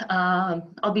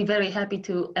I'll be very happy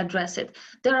to address it.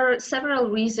 There are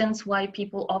several reasons why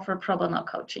people offer pro bono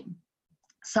coaching.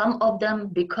 Some of them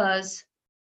because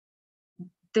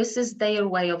this is their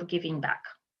way of giving back.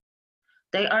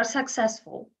 They are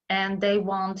successful and they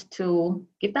want to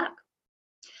give back.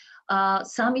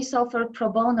 Some is offered pro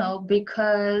bono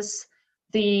because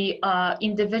the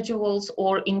individuals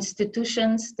or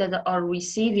institutions that are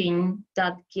receiving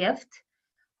that gift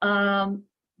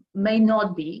may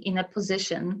not be in a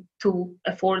position to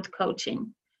afford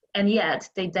coaching, and yet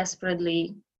they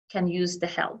desperately can use the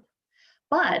help.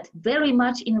 But very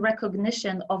much in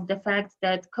recognition of the fact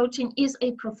that coaching is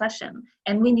a profession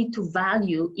and we need to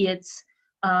value it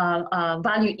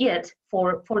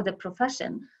for the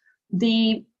profession.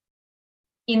 The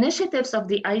initiatives of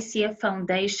the ICF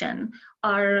Foundation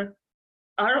are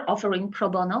offering pro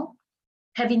bono.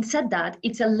 Having said that,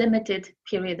 it's a limited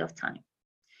period of time.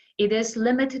 It is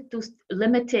limited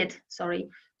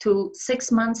to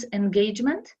 6 months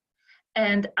engagement,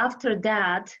 and after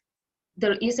that,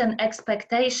 there is an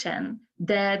expectation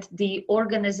that the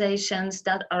organizations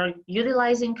that are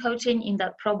utilizing coaching in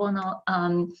that pro bono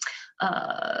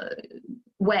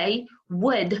way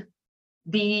would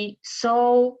be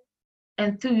so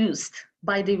enthused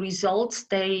by the results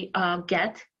they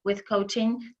get with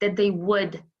coaching that they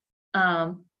would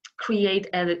create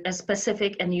a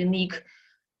specific and unique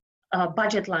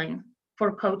budget line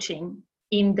for coaching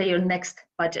in their next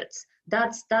budgets.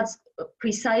 That's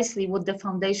precisely what the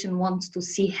foundation wants to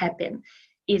see happen,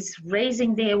 is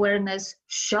raising the awareness,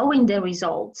 showing the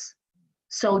results,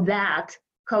 so that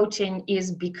coaching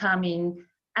is becoming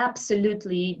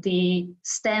absolutely the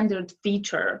standard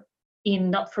feature in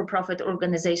not-for-profit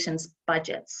organizations'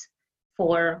 budgets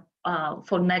for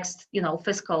next,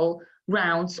 fiscal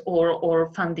rounds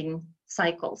or funding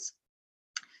cycles.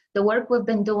 The work we've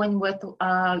been doing with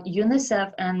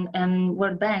UNICEF and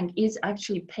World Bank is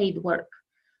actually paid work.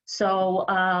 So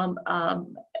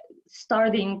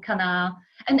starting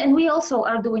and we also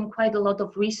are doing quite a lot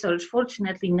of research.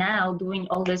 Fortunately now, doing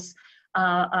all this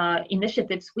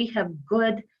initiatives, we have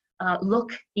good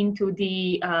look into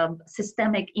the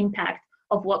systemic impact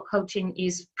of what coaching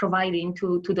is providing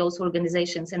to those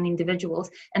organizations and individuals,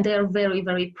 and they are very,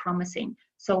 very promising.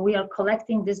 So we are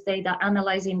collecting this data,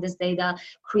 analyzing this data,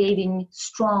 creating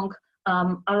strong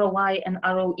ROI and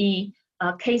ROE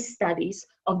case studies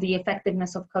of the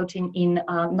effectiveness of coaching in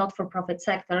not-for-profit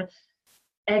sector,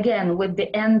 again with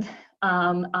the end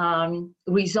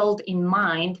result in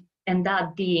mind, and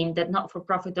that being that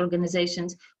not-for-profit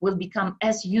organizations will become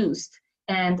as used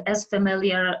and as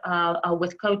familiar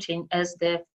with coaching as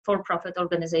the for-profit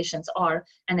organizations are,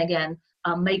 and again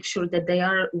make sure that they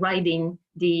are writing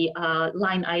the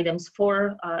line items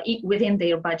for within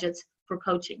their budgets for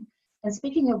coaching. And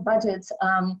speaking of budgets,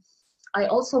 I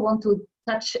also want to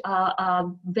touch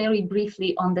very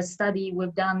briefly on the study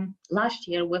we've done last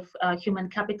year with Human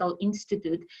Capital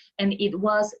Institute, and it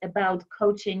was about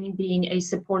coaching being a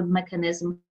support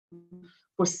mechanism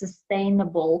for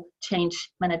sustainable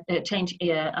change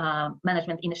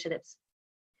management initiatives.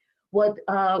 What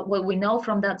we know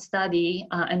from that study,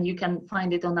 and you can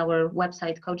find it on our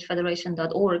website,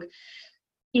 coachfederation.org,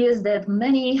 is that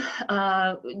many,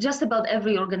 just about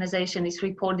every organization is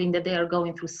reporting that they are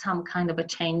going through some kind of a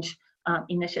change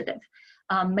initiative.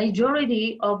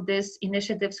 Majority of these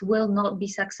initiatives will not be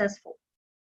successful.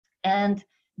 And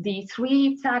the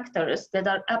three factors that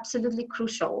are absolutely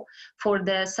crucial for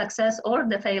the success or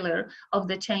the failure of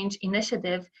the change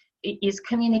initiative is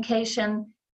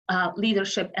communication,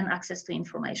 leadership, and access to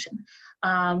information,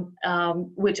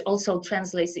 which also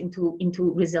translates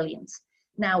into resilience.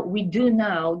 Now, we do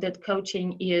know that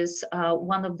coaching is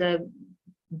one of the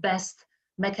best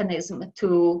mechanisms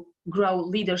to grow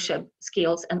leadership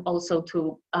skills and also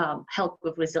to help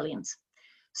with resilience.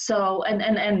 So,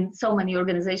 and so many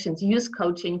organizations use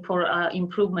coaching for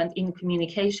improvement in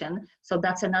communication. So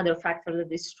that's another factor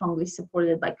that is strongly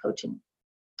supported by coaching.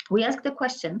 We asked the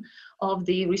question of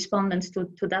the respondents to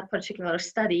that particular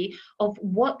study of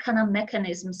what kind of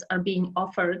mechanisms are being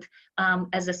offered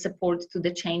as a support to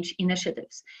the change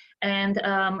initiatives. And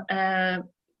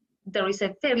there is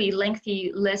a fairly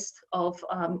lengthy list of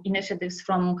initiatives,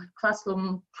 from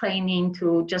classroom training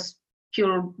to just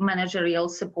pure managerial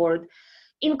support,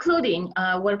 including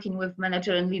working with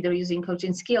manager and leader using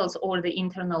coaching skills or the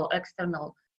internal or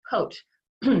external coach.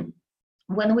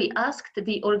 When we asked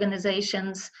the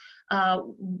organizations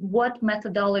what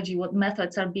methodology, what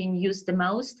methods are being used the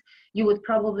most, you would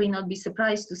probably not be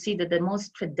surprised to see that the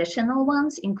most traditional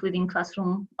ones, including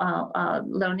classroom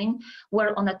learning,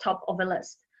 were on the top of the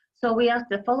list. So we asked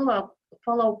the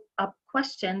follow-up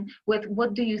question with,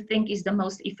 what do you think is the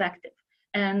most effective?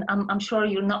 And I'm sure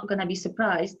you're not going to be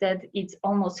surprised that it's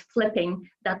almost flipping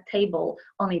that table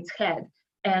on its head.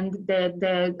 And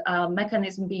the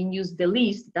mechanism being used the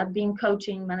least, that being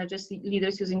coaching, managers,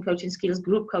 leaders using coaching skills,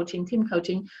 group coaching, team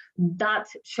coaching, that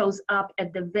shows up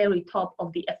at the very top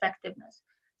of the effectiveness.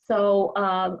 So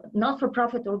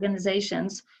not-for-profit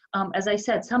organizations, as I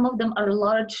said, some of them are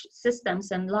large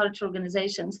systems and large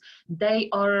organizations. They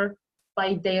are,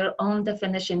 by their own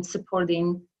definition,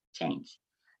 supporting change.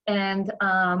 And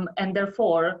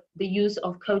therefore, the use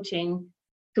of coaching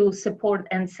to support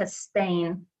and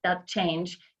sustain that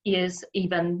change is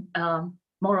even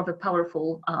more of a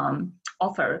powerful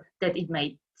offer than it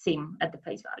may seem at the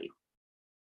face value.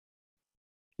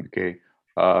 Okay,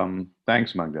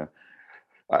 thanks, Magda.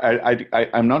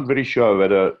 I'm not very sure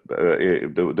whether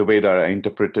the way that I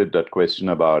interpreted that question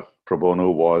about pro bono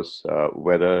was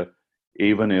whether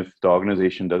even if the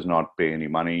organization does not pay any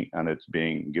money and it's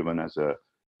being given as a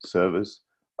service,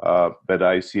 whether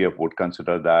ICF would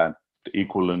consider that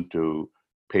equivalent to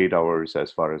paid hours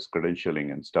as far as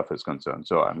credentialing and stuff is concerned.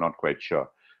 So I'm not quite sure.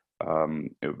 But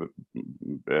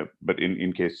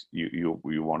in case you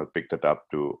want to pick that up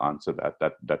to answer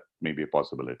that may be a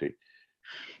possibility.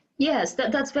 Yes,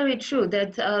 that's very true.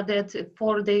 That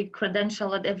for the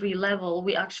credential at every level,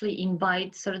 we actually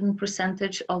invite certain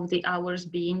percentage of the hours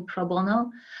being pro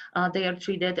bono. They are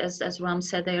treated, as Ram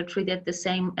said, they are treated the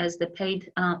same as the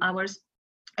paid hours.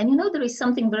 And you know, there is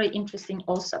something very interesting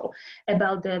also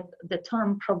about the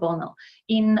term pro bono.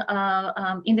 In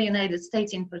the United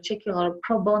States in particular,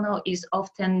 pro bono is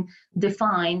often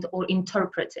defined or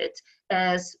interpreted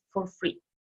as for free.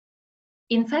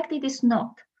 In fact, it is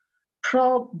not.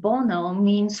 Pro bono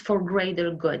means for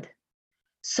greater good.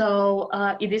 So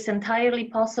it is entirely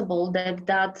possible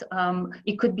that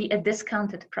it could be a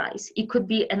discounted price. It could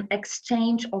be an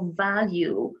exchange of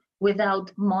value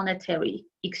without monetary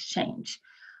exchange.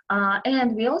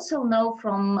 And we also know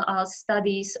from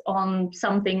studies on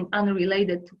something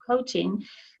unrelated to coaching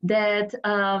that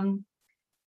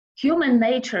human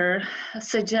nature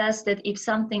suggests that if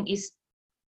something is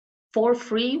for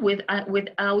free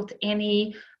without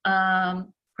any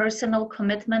personal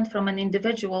commitment from an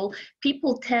individual,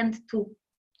 people tend to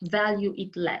value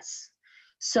it less.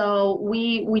 So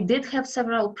we did have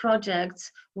several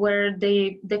projects where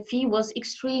the fee was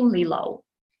extremely low,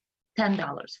 $10,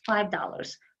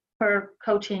 $5 per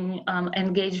coaching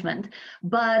engagement,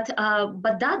 but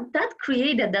that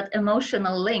created that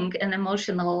emotional link and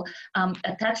emotional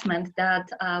attachment that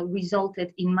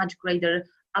resulted in much greater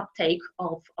uptake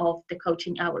of the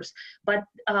coaching hours. But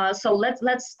so let's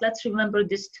remember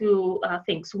these two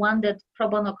things. One, that pro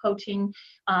bono coaching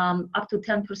up to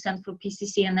 10% for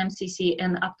PCC and MCC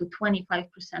and up to 25%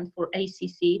 for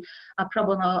ACC. Pro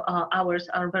bono hours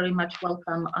are very much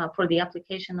welcome for the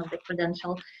application of the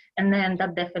credential. And then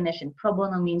that definition, pro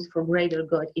bono means for greater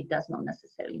good. It does not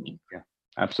necessarily mean. Yeah,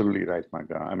 absolutely right,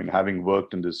 Magda. I mean, having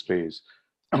worked in this space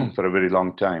for a very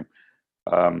long time,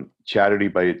 charity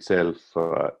by itself,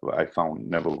 I found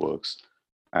never works,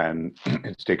 and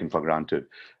it's taken for granted.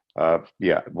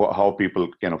 How people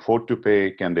can afford to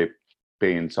pay, can they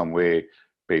pay in some way,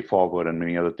 pay forward, and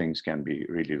many other things can be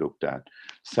really looked at.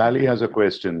 Sally has a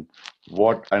question,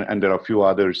 and there are a few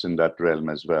others in that realm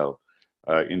as well,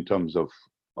 in terms of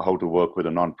how to work with a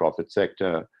nonprofit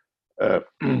sector,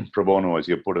 pro bono, as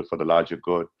you put it, for the larger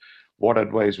good. What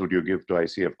advice would you give to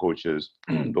ICF coaches,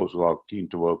 those who are keen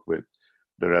to work with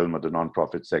the realm of the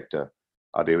nonprofit sector?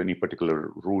 Are there any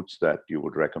particular routes that you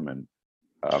would recommend?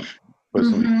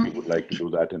 Personally, we would like to do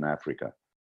that in Africa.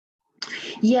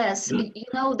 Yes, you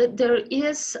know that there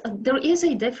is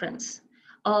a difference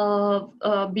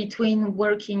between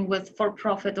working with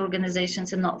for-profit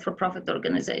organizations and not-for-profit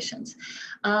organizations.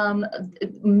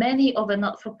 Many of the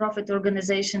not-for-profit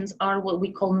organizations are what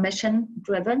we call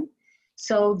mission-driven.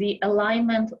 So the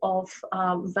alignment of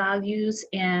values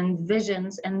and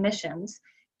visions and missions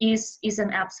is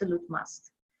an absolute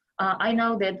must. I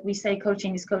know that we say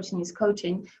coaching is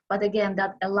coaching, but again,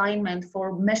 that alignment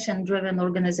for mission-driven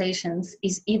organizations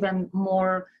is even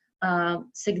more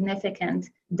significant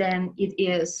than it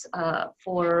is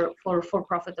for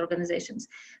for-profit organizations.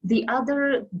 The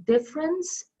other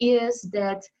difference is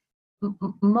that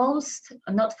most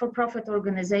not-for-profit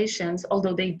organizations,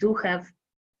 although they do have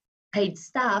paid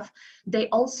staff, they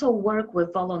also work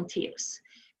with volunteers.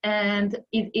 And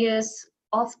it is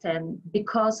often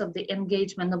because of the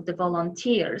engagement of the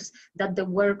volunteers that the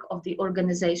work of the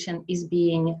organization is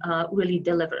being really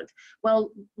delivered.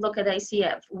 Well, look at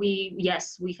ICF. We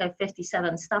have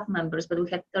 57 staff members, but we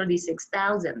have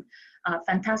 36,000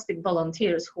 fantastic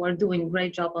volunteers who are doing a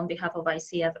great job on behalf of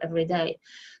ICF every day.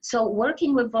 So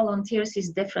working with volunteers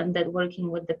is different than working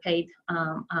with the paid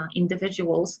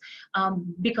individuals,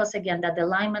 because again, that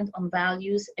alignment on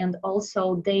values and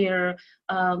also their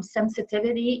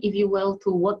sensitivity, if you will,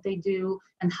 to what they do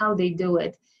and how they do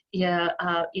it,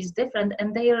 is different,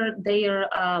 and their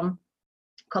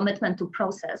commitment to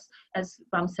process, as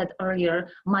Ram said earlier,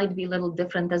 might be a little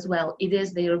different as well. It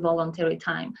is their voluntary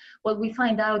time. What we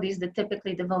find out is that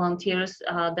typically the volunteers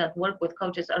that work with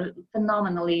coaches are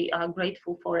phenomenally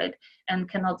grateful for it and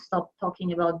cannot stop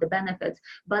talking about the benefits.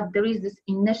 But there is this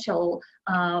initial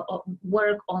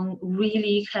work on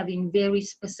really having very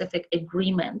specific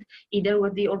agreement, either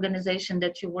with the organization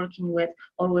that you're working with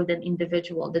or with an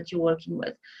individual that you're working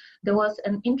with. There was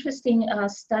an interesting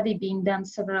study being done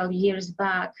several years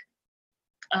back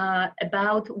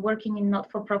about working in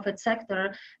not-for-profit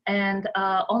sector, and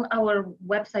on our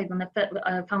website, on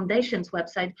the foundation's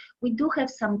website, we do have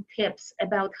some tips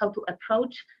about how to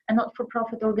approach a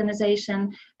not-for-profit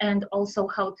organization, and also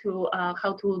how to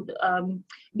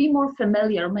be more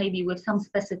familiar maybe with some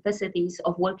specificities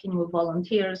of working with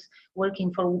volunteers,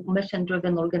 working for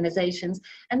mission-driven organizations,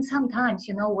 and sometimes,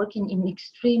 you know, working in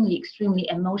extremely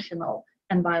emotional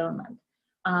environment.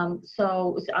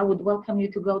 So I would welcome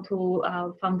you to go to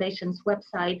our foundation's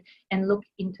website and look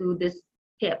into these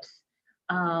tips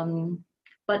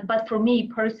But for me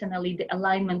personally, the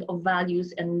alignment of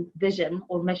values and vision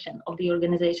or mission of the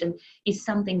organization is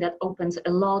something that opens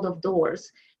a lot of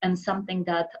doors, and something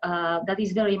that that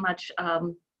is very much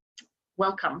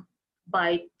welcome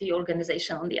by the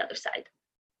organization on the other side.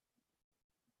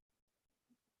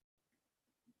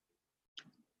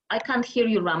 I can't hear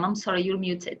you, Ram. I'm sorry, you're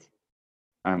muted.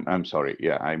 I'm sorry.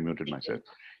 Yeah, I muted myself.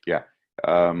 Yeah.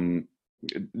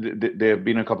 There have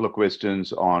been a couple of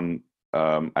questions on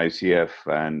ICF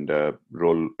and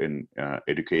role in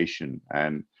education,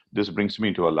 and this brings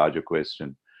me to a larger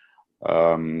question.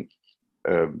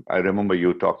 I remember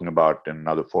you talking about in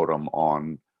another forum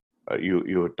on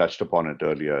you touched upon it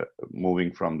earlier,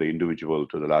 moving from the individual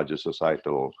to the larger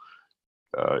societal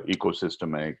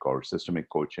ecosystemic or systemic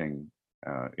coaching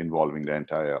involving the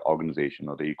entire organization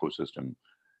or the ecosystem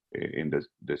in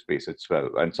the space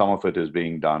itself. And some of it is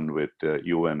being done with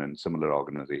UN and similar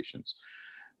organizations.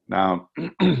 Now,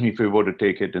 if we were to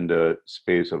take it in the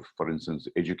space of, for instance,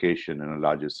 education in a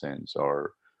larger sense,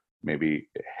 or maybe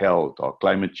health or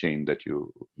climate change that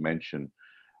you mentioned,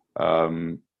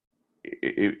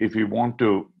 if you want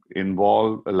to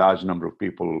involve a large number of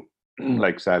people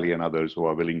like Sally and others who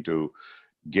are willing to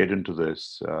get into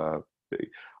this,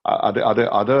 are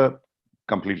there other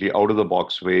completely out of the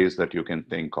box ways that you can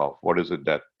think of? What is it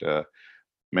that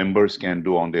members can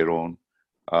do on their own?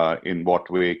 In what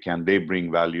way can they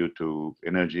bring value to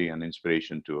energy and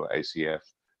inspiration to ICF,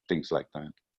 things like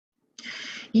that?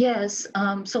 Yes,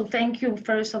 so thank you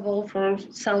first of all for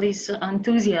Sally's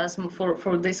enthusiasm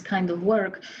for this kind of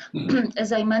work.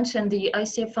 As I mentioned, the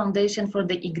ICF Foundation for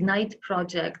the Ignite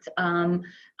project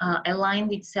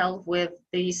aligned itself with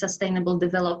the Sustainable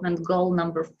Development Goal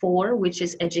number 4, which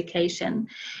is education.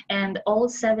 And all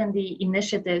 70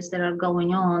 initiatives that are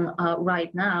going on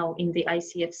right now in the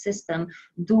ICF system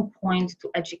do point to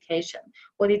education.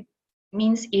 What it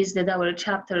means is that our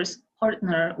chapters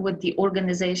partner with the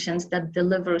organizations that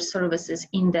deliver services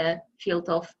in the field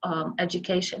of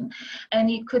education. And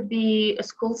it could be a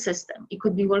school system. It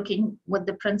could be working with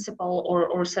the principal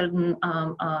or certain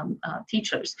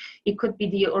teachers. It could be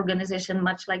the organization,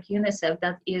 much like UNICEF,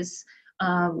 that is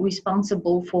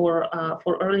responsible for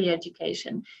early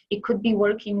education. It could be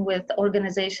working with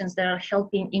organizations that are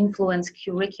helping influence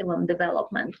curriculum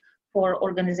development for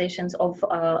organizations of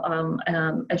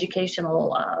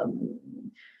educational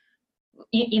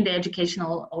in the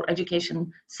educational or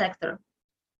education sector.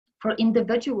 For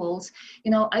individuals,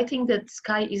 I think that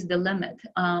sky is the limit.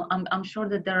 I'm sure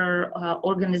that there are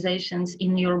organizations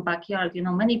in your backyard.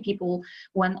 Many people,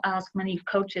 many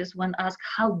coaches, when asked,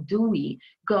 how do we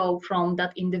go from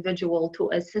that individual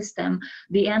to a system?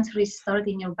 The answer is start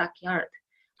in your backyard.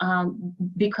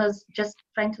 Because just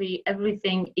frankly,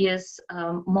 everything is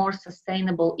more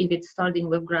sustainable if it's starting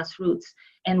with grassroots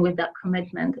and with that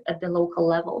commitment at the local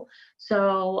level.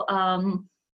 So,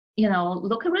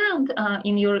 look around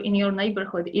in your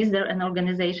neighborhood. Is there an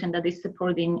organization that is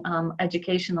supporting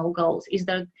educational goals? Is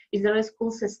there a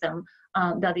school system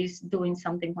that is doing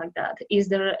something like that? Is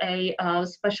there a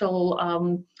special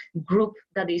group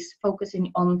that is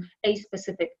focusing on a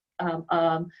specific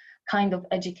kind of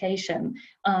education?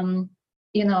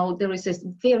 There is this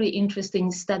very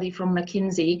interesting study from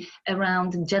McKinsey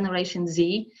around Generation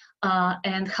Z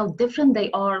and how different they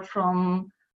are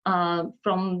from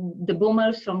the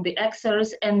boomers, from the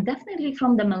Xers, and definitely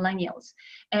from the millennials.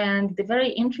 And the very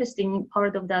interesting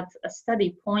part of that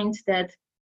study points that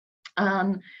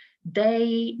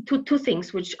two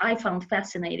things which I found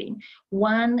fascinating.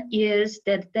 One is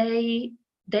that they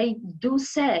do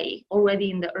say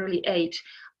already in the early age,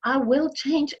 I will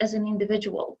change as an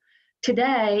individual.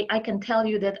 Today, I can tell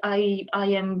you that I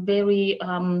am very,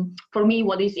 for me,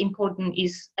 what is important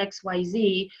is X, Y,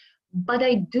 Z, but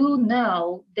I do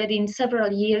know that in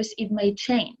several years it may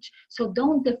change. So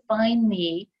don't define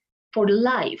me for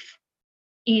life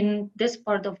in this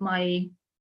part of my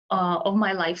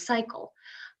life cycle.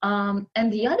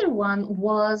 And the other one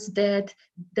was that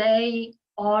they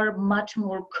are much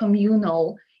more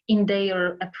communal in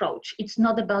their approach. It's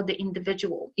not about the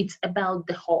individual, it's about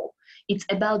the whole. It's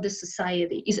about the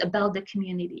society, it's about the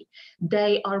community.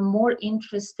 They are more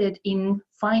interested in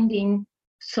finding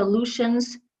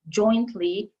solutions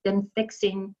jointly than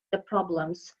fixing the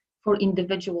problems for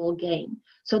individual gain.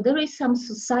 So there is some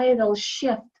societal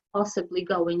shift possibly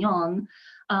going on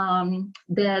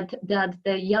that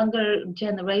the younger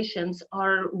generations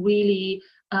are really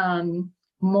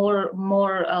more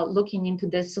looking into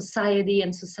the society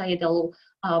and societal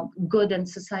good and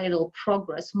societal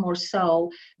progress more so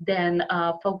than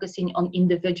focusing on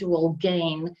individual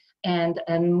gain and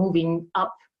moving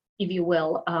up, if you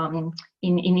will,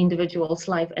 in individual's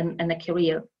life and a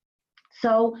career.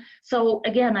 So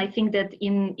again, I think that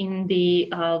in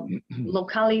the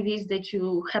localities that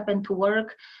you happen to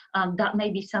work, that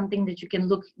may be something that you can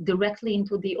look directly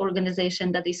into the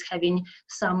organization that is having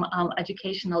some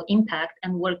educational impact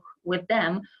and work with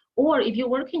them. Or if you're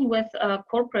working with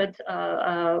corporate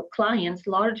clients,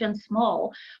 large and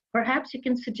small, perhaps you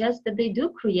can suggest that they do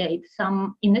create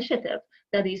some initiative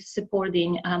that is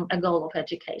supporting a goal of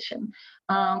education.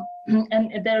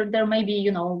 And there may be,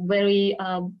 very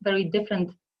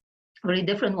different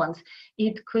ones.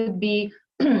 It could be,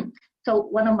 so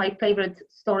one of my favorite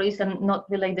stories, and not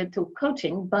related to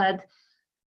coaching, but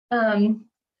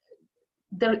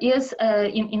there is,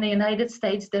 in the United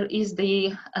States, there is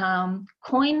the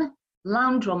Coin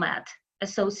Laundromat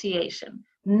Association.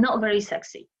 Not very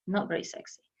sexy.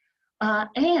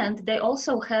 And they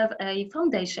also have a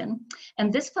foundation,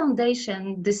 and this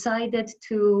foundation decided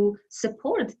to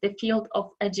support the field of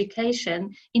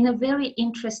education in a very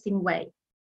interesting way.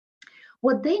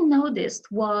 What they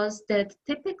noticed was that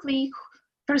typically,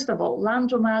 first of all,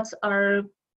 laundromats are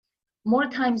more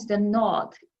times than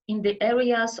not in the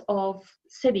areas of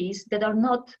cities that are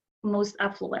not most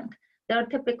affluent. They are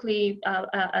typically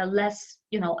less,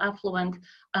 affluent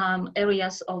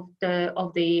areas of the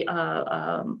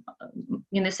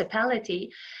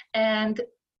municipality, and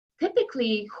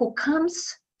typically who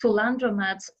comes to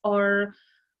laundromats are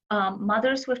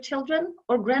mothers with children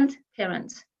or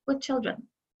grandparents with children.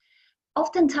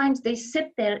 Oftentimes they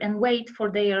sit there and wait for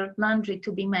their laundry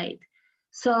to be made.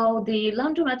 So the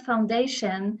Laundromat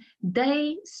Foundation,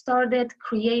 they started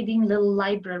creating little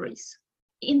libraries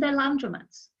in their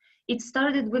laundromats. It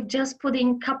started with just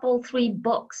putting three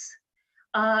books.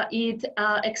 It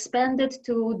expanded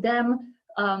to them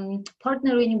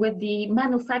partnering with the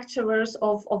manufacturers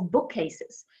of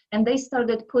bookcases. And they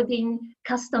started putting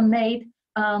custom-made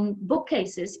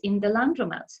bookcases in the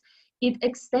laundromats. It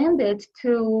extended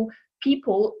to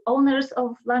people, owners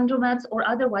of laundromats or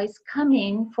otherwise,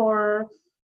 coming for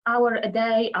hour a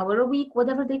day, hour a week,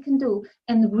 whatever they can do,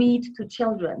 and read to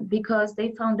children, because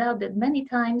they found out that many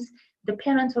times the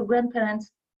parents or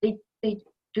grandparents, they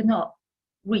do not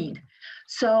read.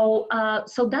 So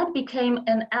that became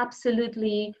an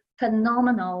absolutely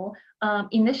phenomenal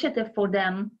initiative for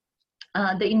them,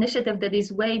 the initiative that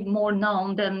is way more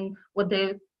known than what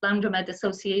the Laundromat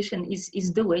Association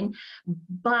is doing,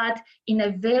 but in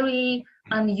a very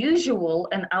unusual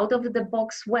and out of the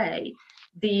box way,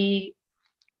 the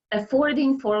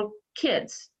affording for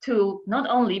kids to not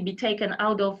only be taken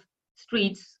out of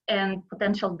streets and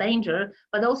potential danger,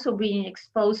 but also being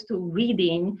exposed to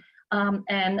reading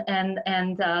and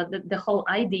the whole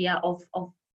idea of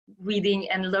reading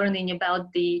and learning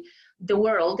about the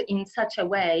world in such a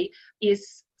way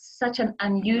is such an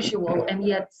unusual and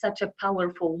yet such a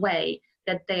powerful way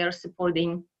that they are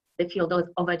supporting the field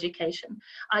of education.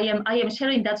 I am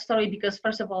sharing that story because,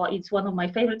 first of all, it's one of my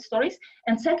favorite stories,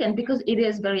 and second, because it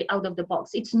is very out of the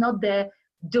box. It's not the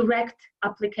direct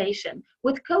application.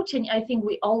 With coaching, I think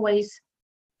we always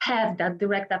have that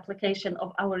direct application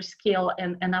of our skill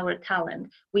and our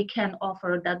talent. We can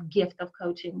offer that gift of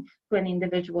coaching to an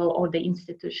individual or the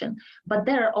institution, but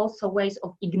there are also ways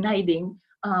of igniting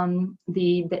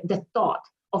the thought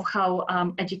of how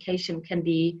education can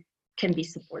be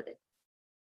supported.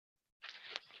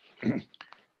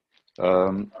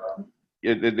 There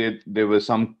were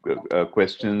some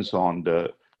questions on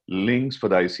the links for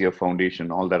the ICF Foundation.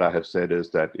 All that I have said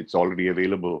is that it's already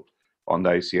available on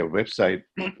the ICF website,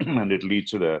 and it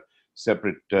leads to the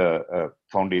separate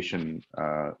foundation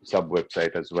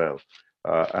sub-website as well.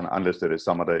 And unless there is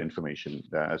some other information,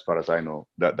 as far as I know,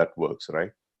 that works,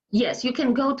 right? Yes, you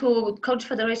can go to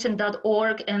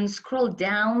coachfederation.org and scroll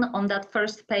down on that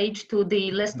first page to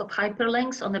the list of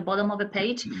hyperlinks on the bottom of the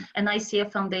page, and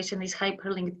ICF Foundation is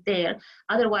hyperlinked there.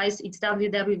 Otherwise, it's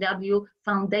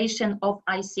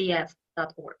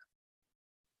www.foundationoficf.org.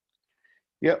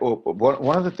 Yeah,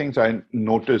 one of the things I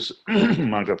noticed,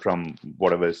 Marga, from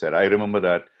whatever I said, I remember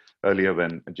that earlier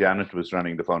when Janet was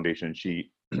running the foundation,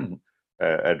 she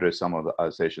addressed some of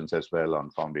our sessions as well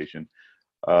on foundation.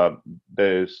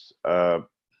 There's,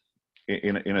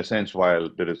 in a sense, while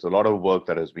there is a lot of work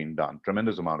that has been done,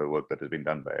 tremendous amount of work that has been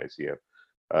done by ICF,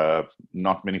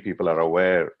 not many people are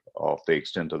aware of the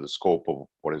extent of the scope of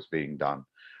what is being done.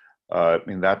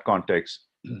 In that context,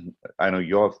 I know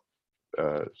your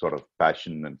sort of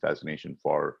passion and fascination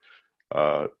for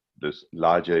this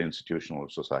larger institutional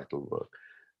societal work.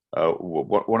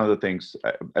 One of the things,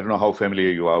 I don't know how familiar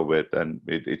you are with, and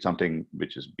it's something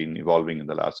which has been evolving in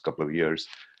the last couple of years,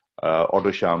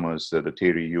 Otto Scharmer's, the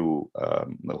Theory U,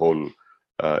 the whole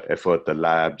effort, the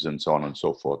labs and so on and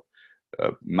so forth.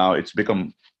 Now it's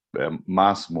become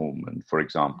mass movement. For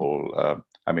example,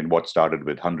 I mean, what started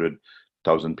with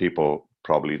 100,000 people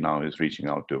probably now is reaching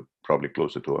out to probably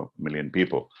closer to 1 million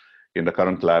people. In the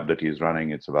current lab that he's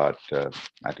running, it's about,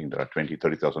 I think there are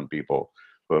 30,000 people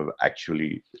who have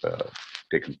actually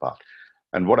taken part.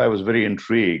 And what I was very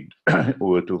intrigued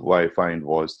with what I find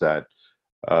was that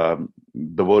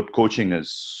the word coaching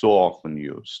is so often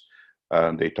used.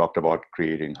 They talked about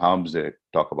creating hubs, they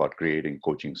talk about creating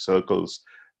coaching circles.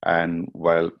 And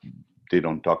while they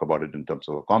don't talk about it in terms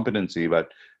of a competency, but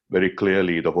very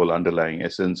clearly the whole underlying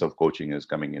essence of coaching is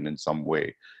coming in some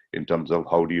way in terms of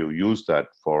how do you use that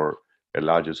for a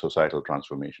larger societal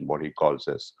transformation, what he calls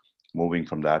as moving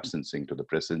from the absencing to the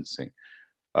presencing.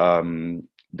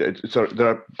 So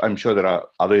I'm sure there are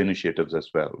other initiatives as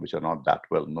well, which are not that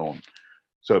well known.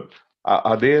 So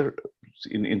are there,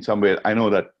 in some way, I know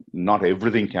that not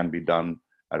everything can be done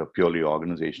at a purely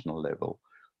organizational level,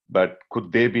 but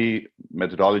could there be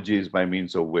methodologies by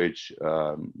means of which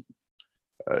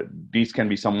these can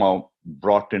be somehow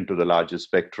brought into the larger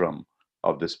spectrum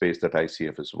of the space that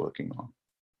ICF is working on?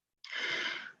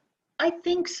 I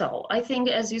think so. I think,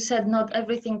 as you said, not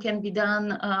everything can be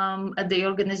done at the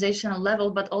organizational level,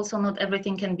 but also not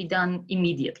everything can be done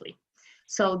immediately.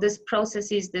 So these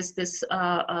processes, this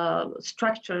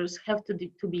structures have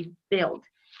to be built.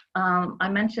 I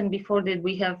mentioned before that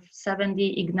we have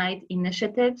 70 Ignite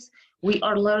initiatives. We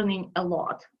are learning a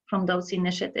lot from those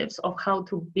initiatives of how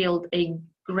to build a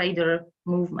greater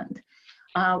movement.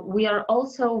 We are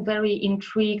also very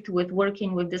intrigued with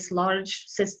working with these large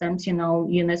systems,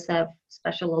 UNICEF,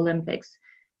 Special Olympics,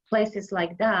 places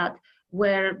like that,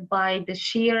 where by the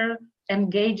sheer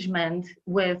engagement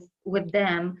with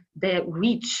them, the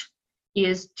reach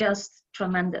is just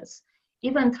tremendous.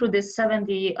 Even through the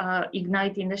 70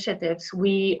 Ignite initiatives,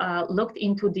 we looked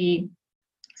into the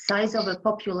size of a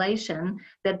population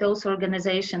that those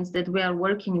organizations that we are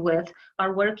working with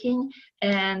are working.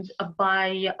 And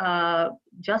by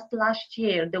just last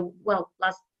year,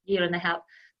 last year and a half,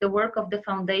 the work of the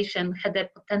foundation had the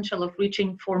potential of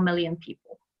reaching 4 million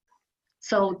people.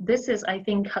 So this is, I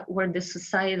think, where the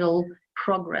societal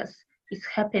progress is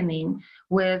happening,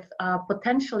 with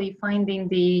potentially finding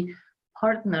the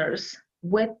partners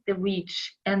with the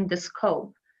reach and the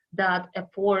scope that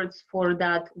affords for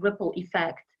that ripple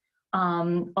effect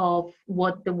of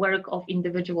what the work of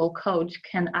individual coach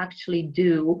can actually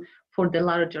do for the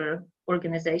larger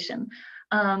organization.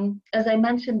 As I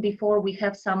mentioned before, we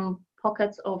have some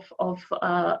pockets of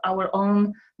our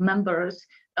own members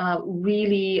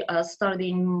really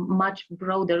starting much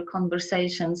broader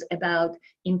conversations about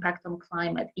impact on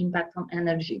climate, impact on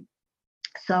energy.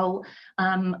 So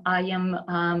I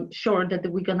am sure that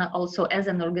we're gonna also, as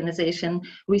an organization,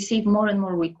 receive more and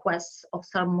more requests of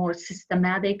some more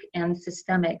systematic and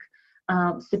systemic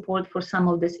support for some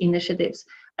of these initiatives.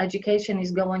 Education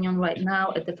is going on right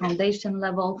now at the foundation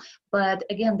level, but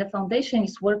again, the foundation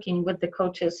is working with the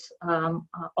coaches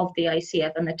of the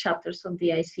ICF and the chapters of the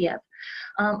ICF.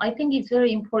 I think it's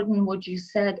very important what you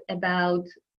said about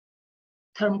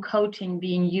term coaching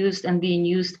being used and being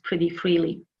used pretty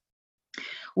freely.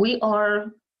 We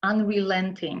are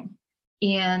unrelenting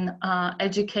in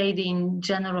educating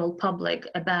general public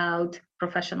about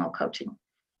professional coaching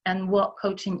and what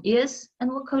coaching is and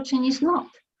what coaching is not,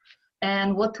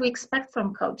 and what to expect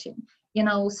from coaching.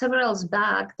 Several years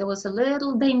back, there was a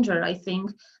little danger, I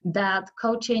think, that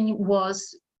coaching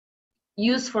was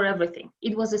used for everything.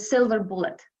 It was a silver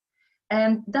bullet.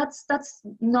 And that's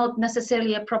not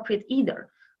necessarily appropriate either.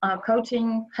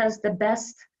 Coaching has the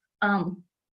best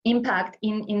impact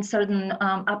in certain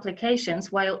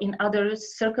applications, while in other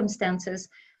circumstances,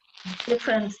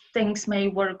 different things may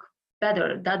work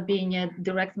better, that being a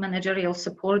direct managerial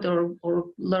support or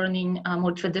learning,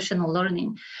 more traditional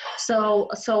learning. So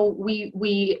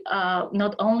we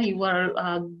not only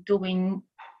were doing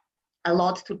a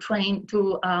lot to train,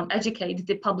 to educate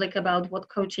the public about what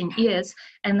coaching is,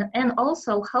 and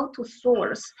also how to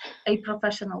source a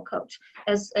professional coach.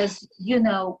 As you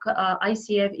know,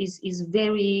 ICF is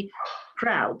very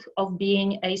proud of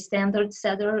being a standard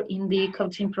setter in the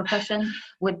coaching profession,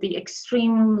 with the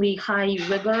extremely high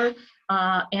rigor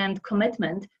and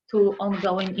commitment to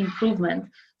ongoing improvement.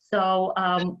 So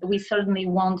we certainly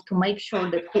want to make sure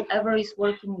that whoever is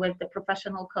working with the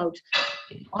professional coach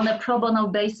on a pro bono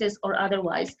basis or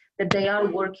otherwise, that they are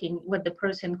working with the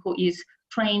person who is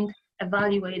trained,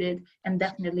 evaluated, and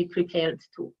definitely prepared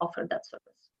to offer that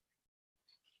service.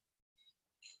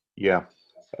 Yeah,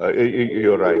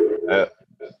 you're right.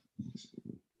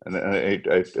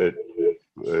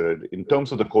 In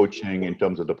terms of the coaching, in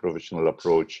terms of the professional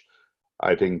approach,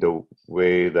 I think the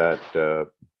way that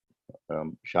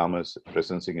Shamas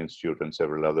Presencing Institute and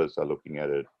several others are looking at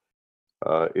it,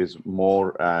 is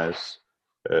more as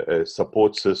a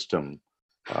support system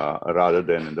rather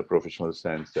than in the professional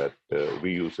sense that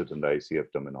we use it in the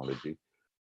ICF terminology.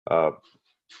 Uh,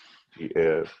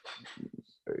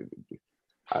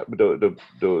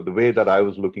 the way that I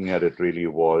was looking at it really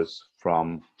was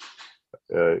from,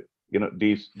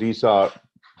 these are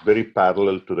very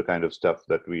parallel to the kind of stuff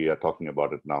that we are talking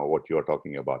about it now, what you are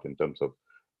talking about in terms of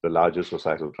the larger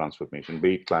societal transformation,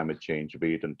 be it climate change,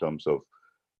 be it in terms of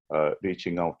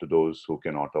reaching out to those who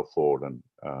cannot afford and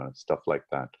stuff like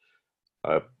that.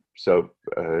 So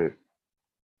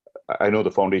I know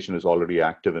the foundation is already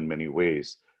active in many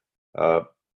ways,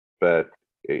 but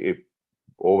if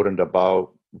over and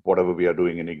above whatever we are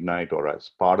doing in Ignite or as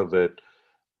part of it,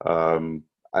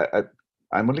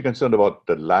 I'm only concerned about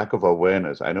the lack of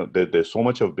awareness. I know that there's so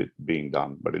much of it being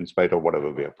done, but in spite of whatever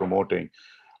we are promoting,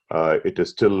 it is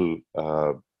still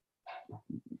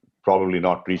probably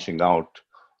not reaching out.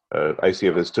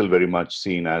 ICF is still very much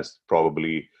seen as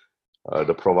probably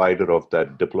the provider of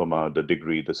that diploma, the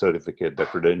degree, the certificate, the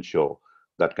credential,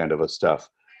 that kind of a stuff.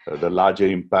 The larger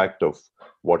impact of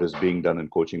what is being done in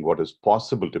coaching, what is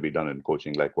possible to be done in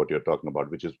coaching, like what you're talking about,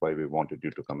 which is why we wanted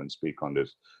you to come and speak on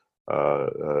this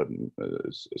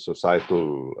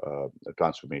societal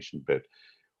transformation bit.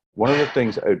 One of the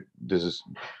things, this is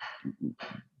a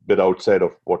bit outside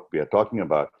of what we are talking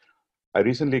about, I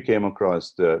recently came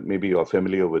across maybe you're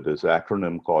familiar with this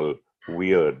acronym called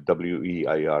WEIRD,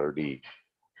 W-E-I-R-D.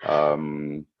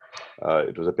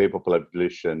 It was a paper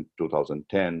published in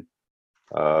 2010,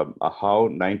 how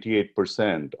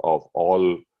 98% of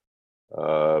all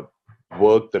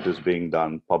work that is being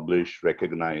done, published,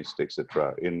 recognized,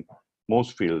 etc., in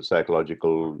most fields,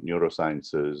 psychological,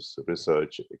 neurosciences,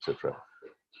 research, etc.,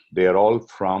 they are all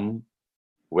from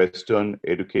Western,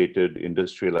 educated,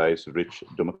 industrialized, rich,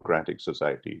 democratic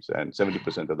societies, and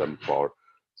 70% of them are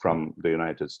from the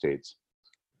United States.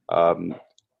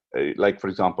 Like, for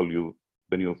example,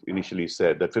 when you initially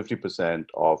said that 50%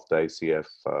 of the ICF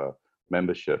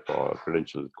membership or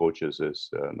credentialed coaches is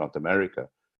North America,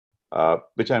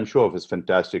 which I'm sure of is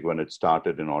fantastic when it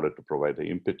started in order to provide the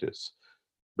impetus.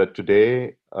 But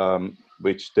today,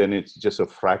 which then it's just a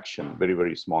fraction, very,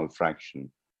 very small fraction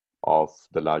of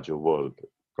the larger world,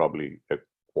 probably a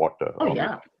quarter. Oh,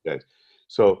 yeah.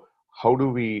 So how do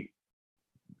we,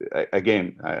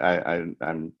 again,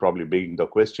 I'm probably begging the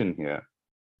question here.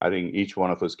 I think each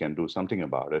one of us can do something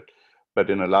about it, but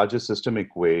in a larger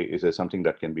systemic way, is there something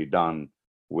that can be done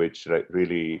which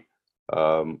really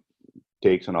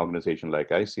takes an organization like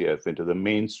ICF into the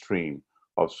mainstream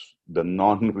of the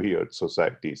non-weird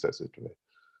societies, as it were?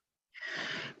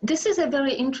 This is a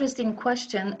very interesting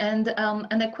question, and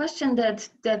a question that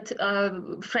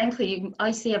frankly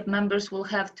ICF members will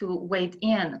have to wade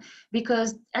in,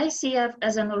 because ICF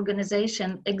as an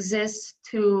organization exists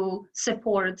to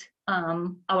support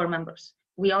our members.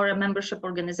 We are a membership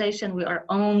organization. We are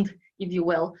owned, if you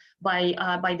will,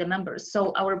 by the members.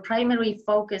 So our primary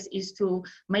focus is to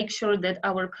make sure that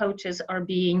our coaches are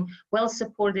being well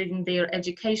supported in their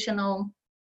educational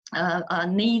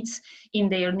needs, in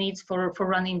their needs for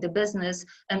running the business,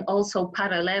 and also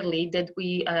parallelly that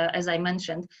we, as I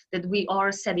mentioned, that we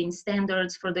are setting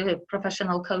standards for the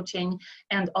professional coaching,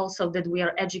 and also that we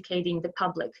are educating the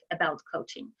public about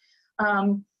coaching.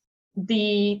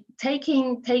 The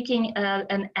taking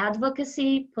an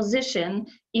advocacy position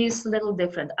is a little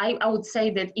different. I would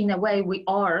say that in a way we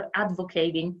are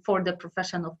advocating for the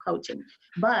profession of coaching,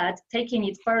 but taking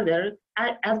it further,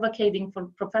 advocating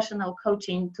for professional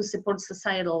coaching to support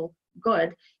societal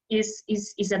good is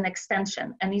an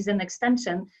extension, and is an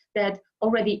extension that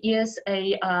already is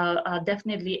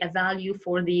definitely a value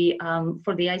for the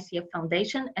ICF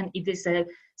Foundation, and it is a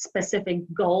specific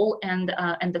goal and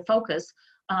the focus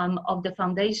of the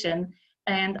foundation.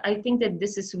 And I think that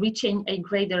this is reaching a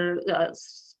greater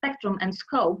spectrum and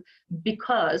scope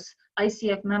because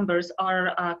ICF members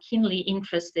are keenly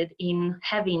interested in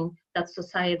having that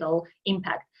societal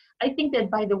impact. I think that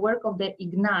by the work of the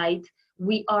Ignite,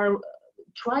 we are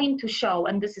trying to show,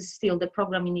 and this is still the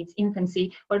program in its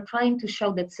infancy, we're trying to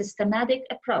show that systematic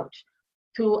approach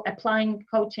to applying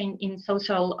coaching in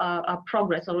social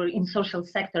progress or in social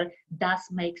sector does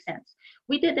make sense.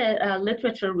 We did a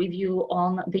literature review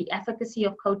on the efficacy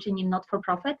of coaching in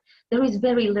not-for-profit. There is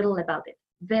very little about it,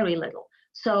 very little.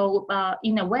 So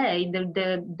in a way,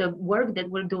 the work that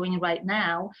we're doing right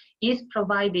now is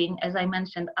providing, as I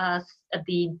mentioned, us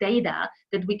the data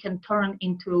that we can turn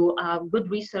into good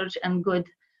research and good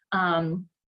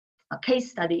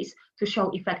case studies to show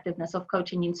effectiveness of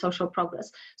coaching in social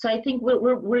progress. So I think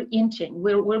we're inching,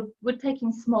 we're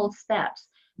taking small steps.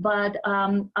 But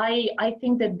I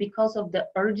think that because of the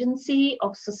urgency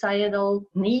of societal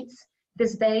needs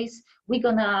these days, we're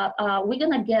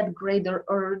gonna get greater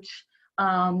urge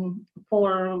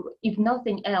for, if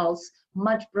nothing else,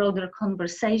 much broader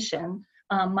conversation,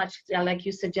 much like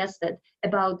you suggested,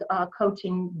 about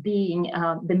coaching being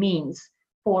the means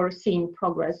for seeing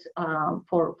progress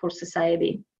for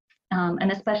society,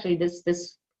 and especially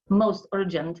this most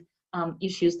urgent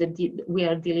issues that we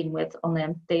are dealing with on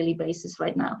a daily basis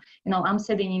right now. You know, I'm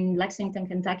sitting in Lexington,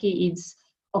 Kentucky. It's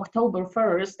October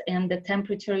 1st, and the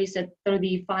temperature is at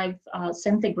 35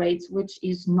 centigrades, which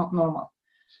is not normal.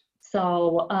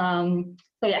 So,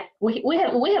 so yeah,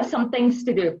 we have some things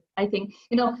to do. I think,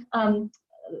 you know,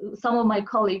 some of my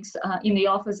colleagues in the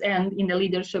office and in the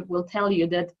leadership will tell you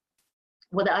that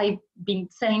what I've been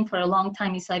saying for a long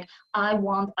time is like, I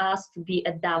want us to be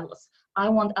at Davos. I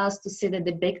want us to sit at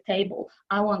the big table.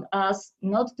 I want us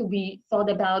not to be thought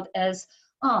about as,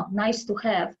 oh, nice to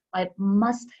have, but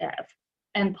must have,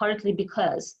 and partly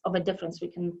because of a difference we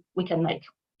can make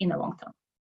in the long term.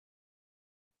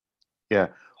 Yeah,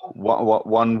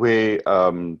 one way I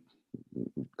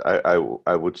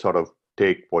would sort of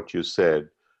take what you said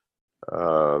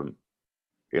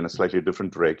in a slightly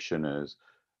different direction is,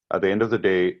 at the end of the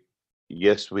day,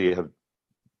 yes, we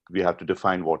have to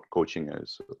define what coaching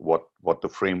is, what the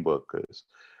framework is.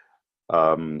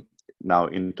 Now,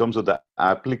 in terms of the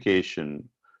application,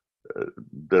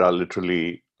 there are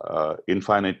literally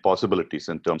infinite possibilities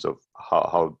in terms of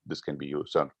how this can be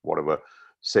used and whatever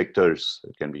sectors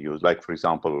it can be used. Like, for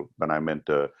example, when I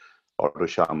mentor Otto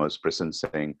Scharmer's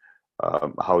presencing,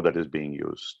 how that is being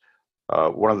used.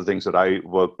 One of the things that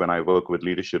when I work with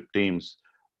leadership teams,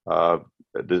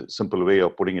 the simple way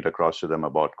of putting it across to them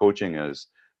about coaching is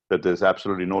that there's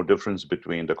absolutely no difference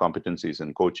between the competencies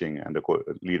in coaching and the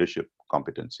leadership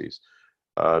competencies.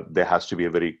 There has to be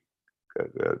a very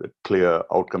clear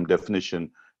outcome definition.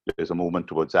 There's a movement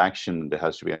towards action. There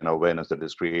has to be an awareness that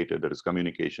is created. There is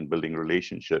communication, building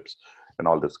relationships, and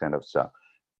all this kind of stuff.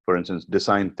 For instance,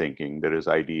 design thinking. There is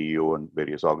IDEO and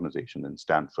various organizations in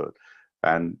Stanford,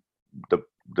 and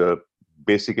the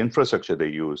basic infrastructure they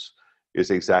use is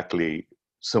exactly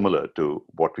similar to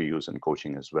what we use in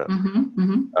coaching as well.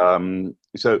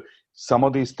 So some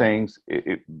of these things,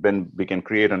 when we can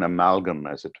create an amalgam,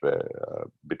 as it were,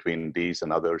 between these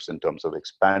and others in terms of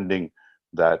expanding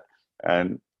that,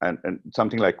 and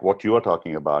something like what you are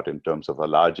talking about in terms of a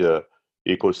larger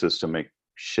ecosystemic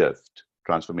shift,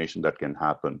 transformation that can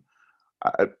happen.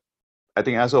 I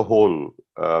think as a whole,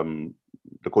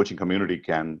 the coaching community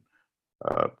can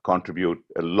contribute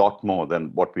a lot more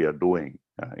than what we are doing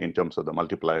in terms of the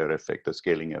multiplier effect, the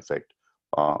scaling effect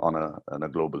on a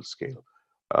global scale.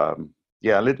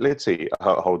 Let's see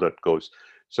how that goes.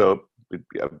 So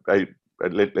there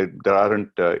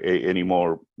aren't any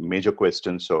more major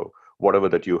questions. So whatever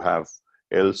that you have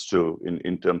else to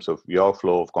in terms of your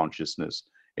flow of consciousness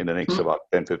in the next about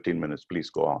 10-15 minutes,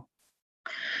 please go on.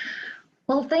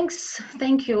 Well,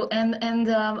 thank you, and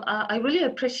I really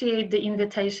appreciate the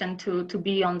invitation to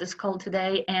be on this call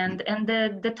today, and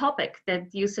the topic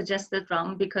that you suggested,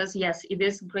 Ram, because yes, it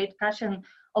is great passion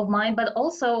of mine, but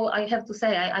also I have to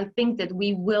say I think that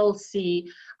we will see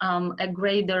a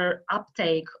greater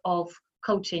uptake of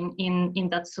coaching in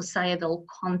that societal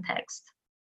context.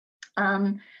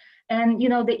 And you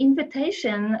know, the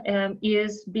invitation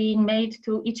is being made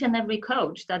to each and every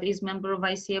coach that is member of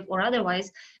ICF or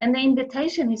otherwise, and the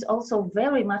invitation is also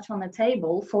very much on the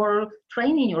table for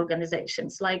training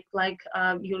organizations like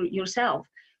yourself,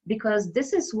 because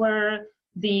this is where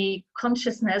the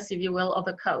consciousness, if you will, of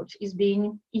a coach is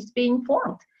being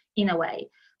formed in a way.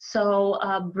 So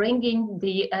bringing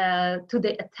to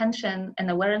the attention and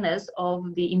awareness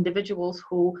of the individuals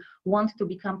who want to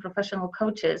become professional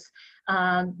coaches,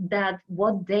 that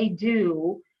what they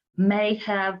do may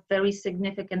have very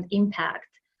significant impact,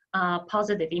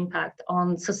 positive impact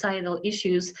on societal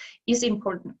issues is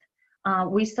important.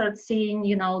 We start seeing,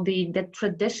 you know, the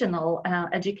traditional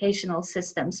educational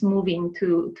systems moving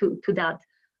to that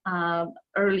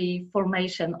early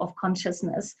formation of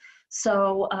consciousness.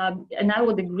 So, and I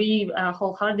would agree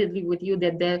wholeheartedly with you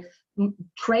that the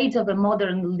traits of a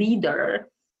modern leader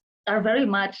are very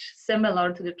much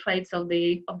similar to the traits of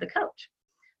the coach.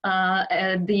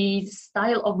 The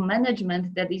style of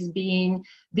management that is being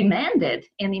demanded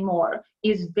anymore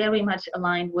is very much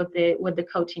aligned with the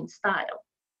coaching style.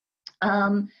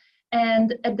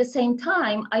 And at the same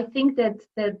time, I think that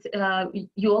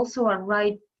you also are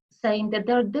right saying that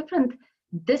there are different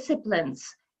disciplines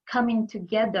coming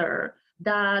together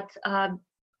that,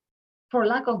 for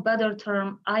lack of better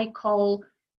term, I call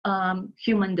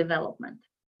human development.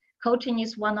 Coaching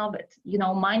is one of it.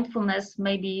 Mindfulness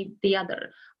may be the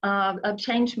other. A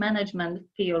change management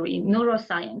theory,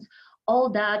 neuroscience, all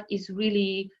that is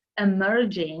really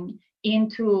emerging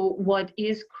into what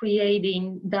is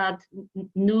creating that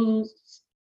new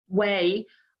way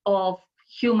of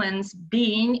humans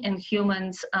being and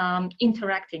humans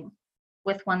interacting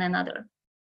with one another.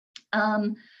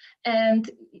 And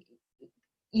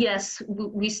yes,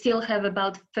 we still have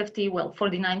about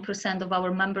 49% of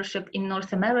our membership in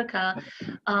North America,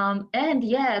 and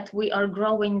yet we are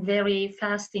growing very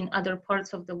fast in other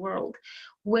parts of the world,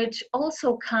 which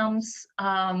also comes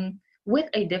with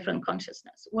a different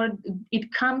consciousness, where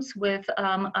it comes with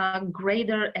a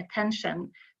greater attention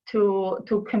to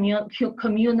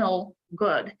communal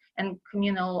good and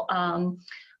communal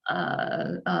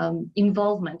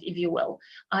involvement, if you will.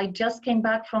 I just came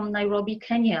back from Nairobi,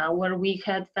 Kenya, where we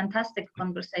had fantastic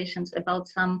conversations about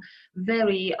some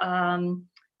very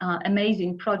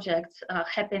amazing projects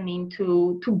happening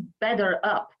to better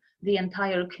up the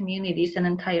entire communities and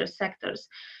entire sectors.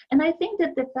 And I think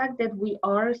that the fact that we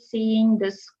are seeing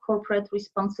this corporate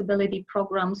responsibility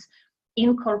programs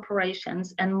in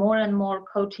corporations and more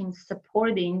coaching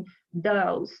supporting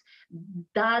those,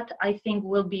 that I think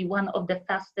will be one of the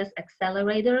fastest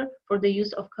accelerator for the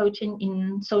use of coaching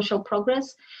in social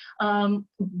progress,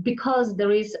 because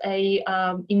there is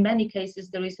in many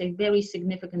cases, there is a very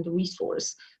significant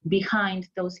resource behind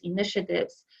those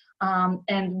initiatives.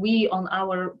 And we on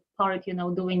our part,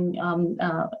 doing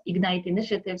Ignite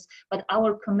initiatives, but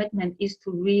our commitment is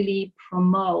to really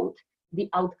promote the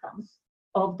outcomes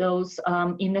of those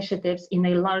initiatives in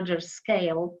a larger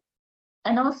scale,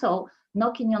 and also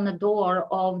knocking on the door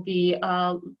of the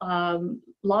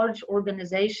large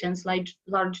organizations, like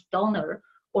large donor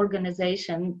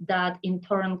organization, that in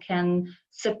turn can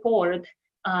support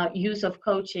use of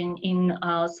coaching in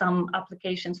some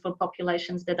applications for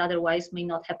populations that otherwise may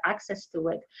not have access to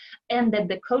it, and that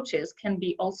the coaches can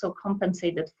be also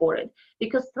compensated for it.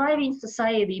 Because thriving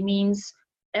society means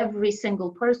every single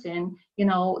person,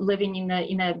 living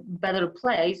in a better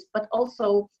place, but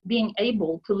also being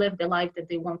able to live the life that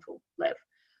they want to live.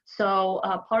 So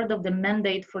part of the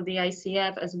mandate for the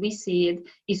ICF, as we see it,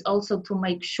 is also to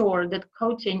make sure that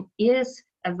coaching is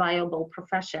a viable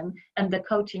profession, and the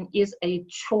coaching is a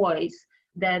choice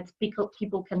that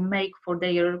people can make for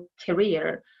their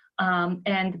career,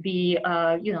 and be,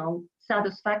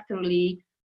 satisfactorily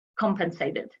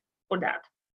compensated for that.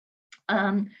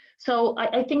 So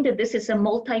I think that this is a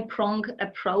multi-pronged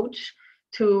approach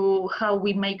to how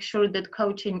we make sure that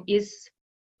coaching is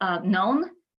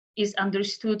known, is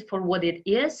understood for what it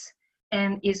is,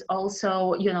 and is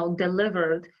also,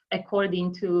 delivered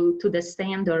according to the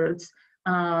standards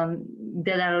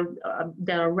that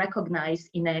are recognized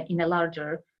in a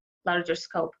larger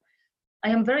scope. I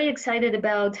am very excited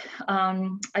about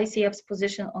ICF's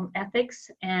position on ethics,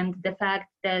 and the fact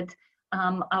that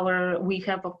we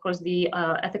have, of course, the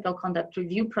ethical conduct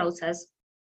review process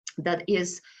that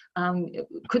is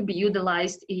could be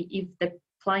utilized if the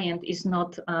client is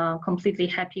not completely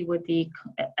happy with the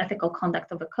ethical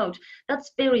conduct of a coach.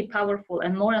 That's very powerful,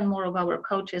 and more of our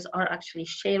coaches are actually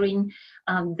sharing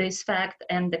this fact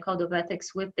and the code of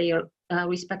ethics with their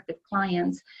respective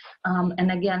clients.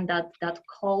 And again, that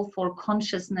call for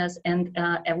consciousness and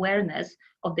awareness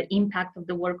of the impact of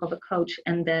the work of a coach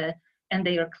and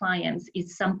their clients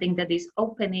is something that is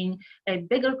opening a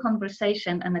bigger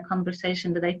conversation, and a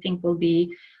conversation that I think will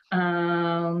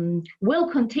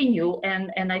continue,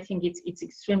 and I think it's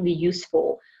extremely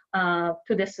useful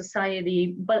to the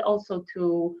society, but also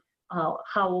to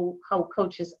how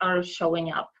coaches are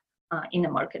showing up in the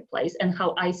marketplace, and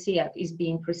how ICF is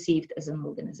being perceived as an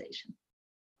organization.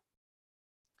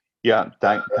 Yeah,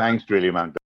 thanks really,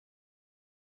 Magda.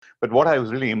 But what I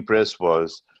was really impressed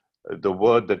was the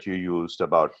word that you used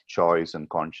about choice and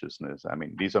consciousness. I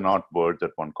mean, these are not words that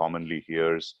one commonly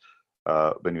hears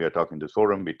when we are talking to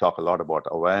forum. We talk a lot about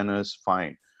awareness,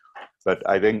 fine. But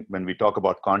I think when we talk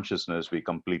about consciousness, we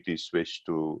completely switch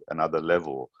to another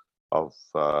level of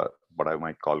what I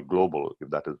might call global, if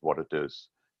that is what it is.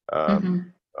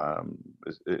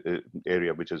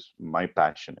 Area which is my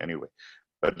passion anyway.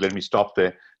 But let me stop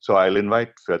there. So I'll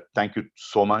invite, thank you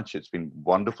so much. It's been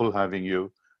wonderful having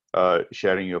you,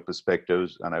 sharing your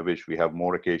perspectives, and I wish we have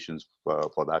more occasions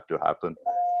for that to happen.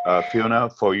 Fiona,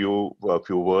 for you, a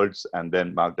few words, and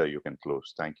then Magda, you can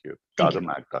close. Thank you.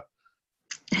 Magda.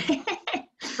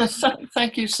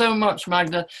 Thank you so much,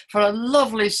 Magda, for a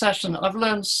lovely session. I've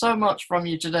learned so much from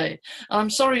you today. I'm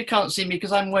sorry you can't see me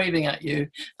because I'm waving at you.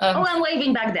 I'm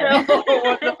waving back there.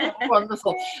 Wonderful,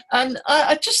 wonderful. And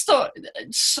I just thought,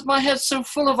 my head's so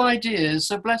full of ideas,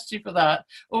 so bless you for that.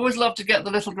 Always love to get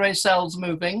the little grey cells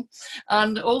moving.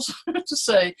 And also to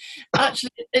say,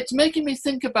 actually, it's making me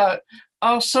think about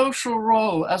our social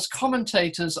role as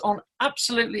commentators on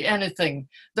absolutely anything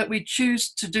that we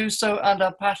choose to do so and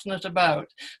are passionate about.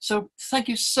 So thank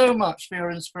you so much for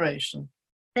your inspiration.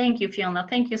 Thank you, Fiona.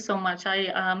 Thank you so much.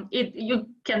 You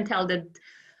can tell that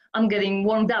I'm getting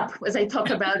warmed up as I talk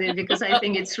about it, because I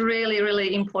think it's really,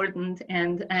 really important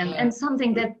and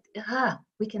something that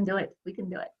we can do it. We can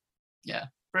do it. Yeah,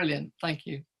 brilliant. Thank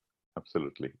you.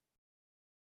 Absolutely.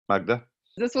 Magda?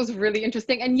 This was really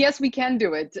interesting. And yes, we can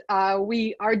do it.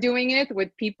 We are doing it with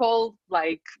people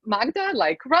like Magda,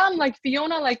 like Ram, like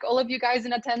Fiona, like all of you guys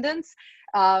in attendance.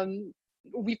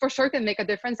 We for sure can make a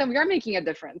difference, and we are making a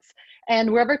difference. And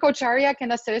wherever Coach Arya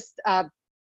can assist,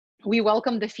 we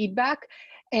welcome the feedback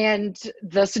and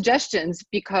the suggestions,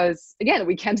 because again,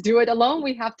 we can't do it alone.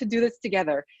 We have to do this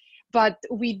together. But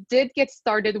we did get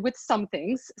started with some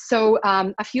things. So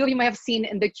a few of you might have seen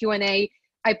in the Q&A,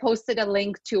 I posted a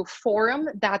link to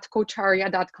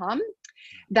forum.coacharya.com.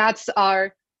 That's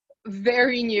our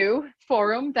very new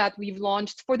forum that we've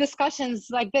launched for discussions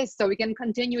like this, so we can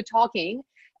continue talking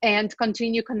and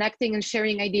continue connecting and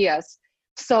sharing ideas.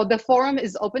 So the forum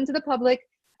is open to the public.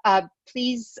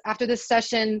 Please, after this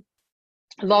session,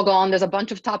 log on. There's a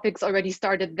bunch of topics already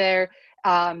started there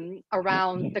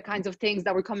around the kinds of things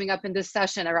that were coming up in this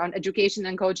session, around education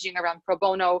and coaching, around pro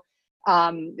bono,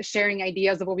 sharing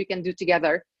ideas of what we can do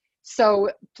together. So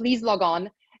please log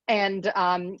on, and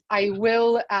I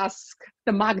will ask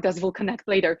the Magdas will connect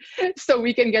later so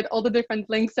we can get all the different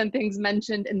links and things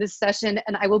mentioned in this session,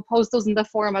 and I will post those in the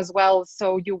forum as well,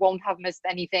 so you won't have missed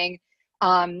anything.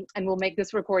 And we'll make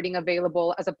this recording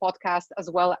available as a podcast as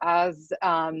well as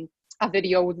a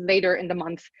video later in the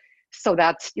month, so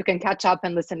that you can catch up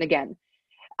and listen again.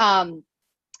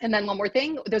 And then one more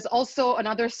thing, there's also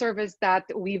another service that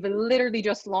we've literally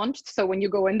just launched. So when you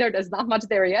go in there, there's not much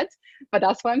there yet, but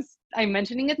that's why I'm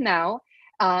mentioning it now.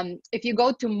 If you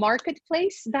go to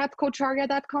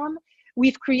marketplace.coacharya.com,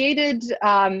 we've created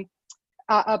a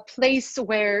place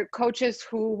where coaches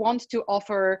who want to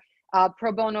offer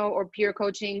pro bono or peer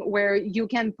coaching, where you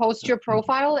can post your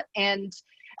profile, and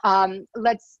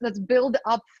let's build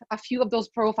up a few of those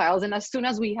profiles. And as soon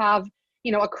as we have,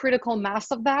 a critical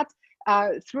mass of that,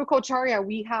 through Coach Arya,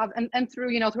 we have, and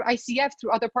through, through ICF, through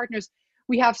other partners,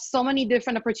 we have so many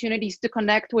different opportunities to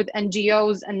connect with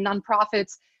NGOs and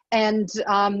nonprofits and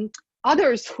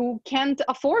others who can't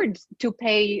afford to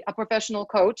pay a professional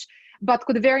coach, but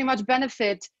could very much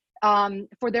benefit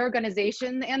for their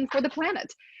organization and for the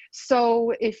planet.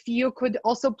 So if you could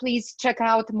also please check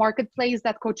out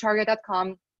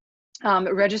marketplace.coacharya.com,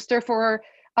 register for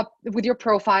with your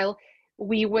profile.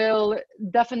 We will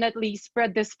definitely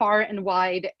spread this far and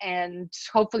wide, and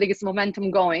hopefully get some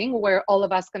momentum going where all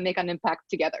of us can make an impact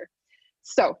together.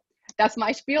 So that's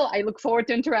my spiel. I look forward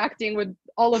to interacting with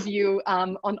all of you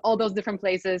on all those different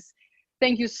places.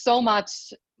 Thank you so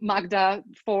much, Magda,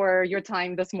 for your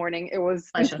time this morning. It was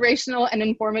inspirational and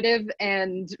informative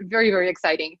and very, very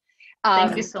exciting.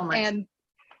 Thank you so much. And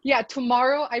yeah,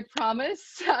 tomorrow, I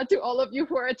promise to all of you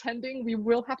who are attending, we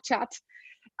will have chat.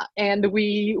 And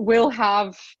we will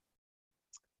have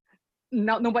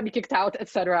nobody kicked out,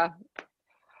 etc.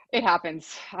 It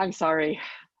happens. I'm sorry.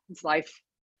 It's life.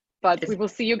 But we will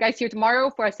see you guys here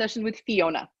tomorrow for a session with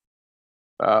Fiona.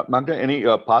 Magda, any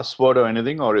password or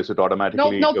anything, or is it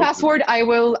automatically? No password. I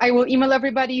will email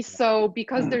everybody. So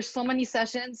because there's so many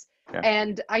sessions,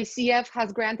 and ICF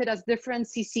has granted us different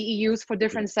CCEUs for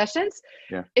different sessions,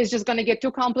 it's just going to get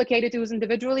too complicated to use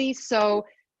individually. So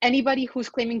anybody who's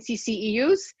claiming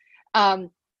CCEUs,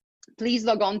 please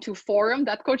log on to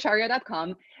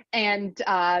forum.coacharya.com, and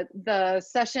the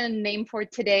session name for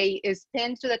today is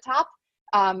pinned to the top.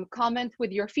 Comment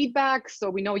with your feedback so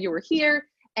we know you were here,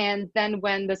 and then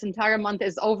when this entire month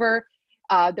is over,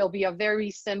 there'll be a very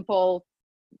simple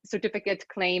certificate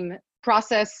claim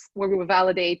process where we will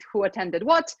validate who attended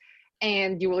what,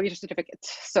 and you will get your certificate.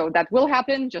 So that will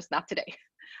happen, just not today.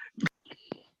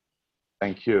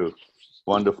 Thank you.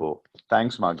 Wonderful.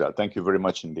 Thanks, Magda. Thank you very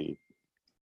much indeed.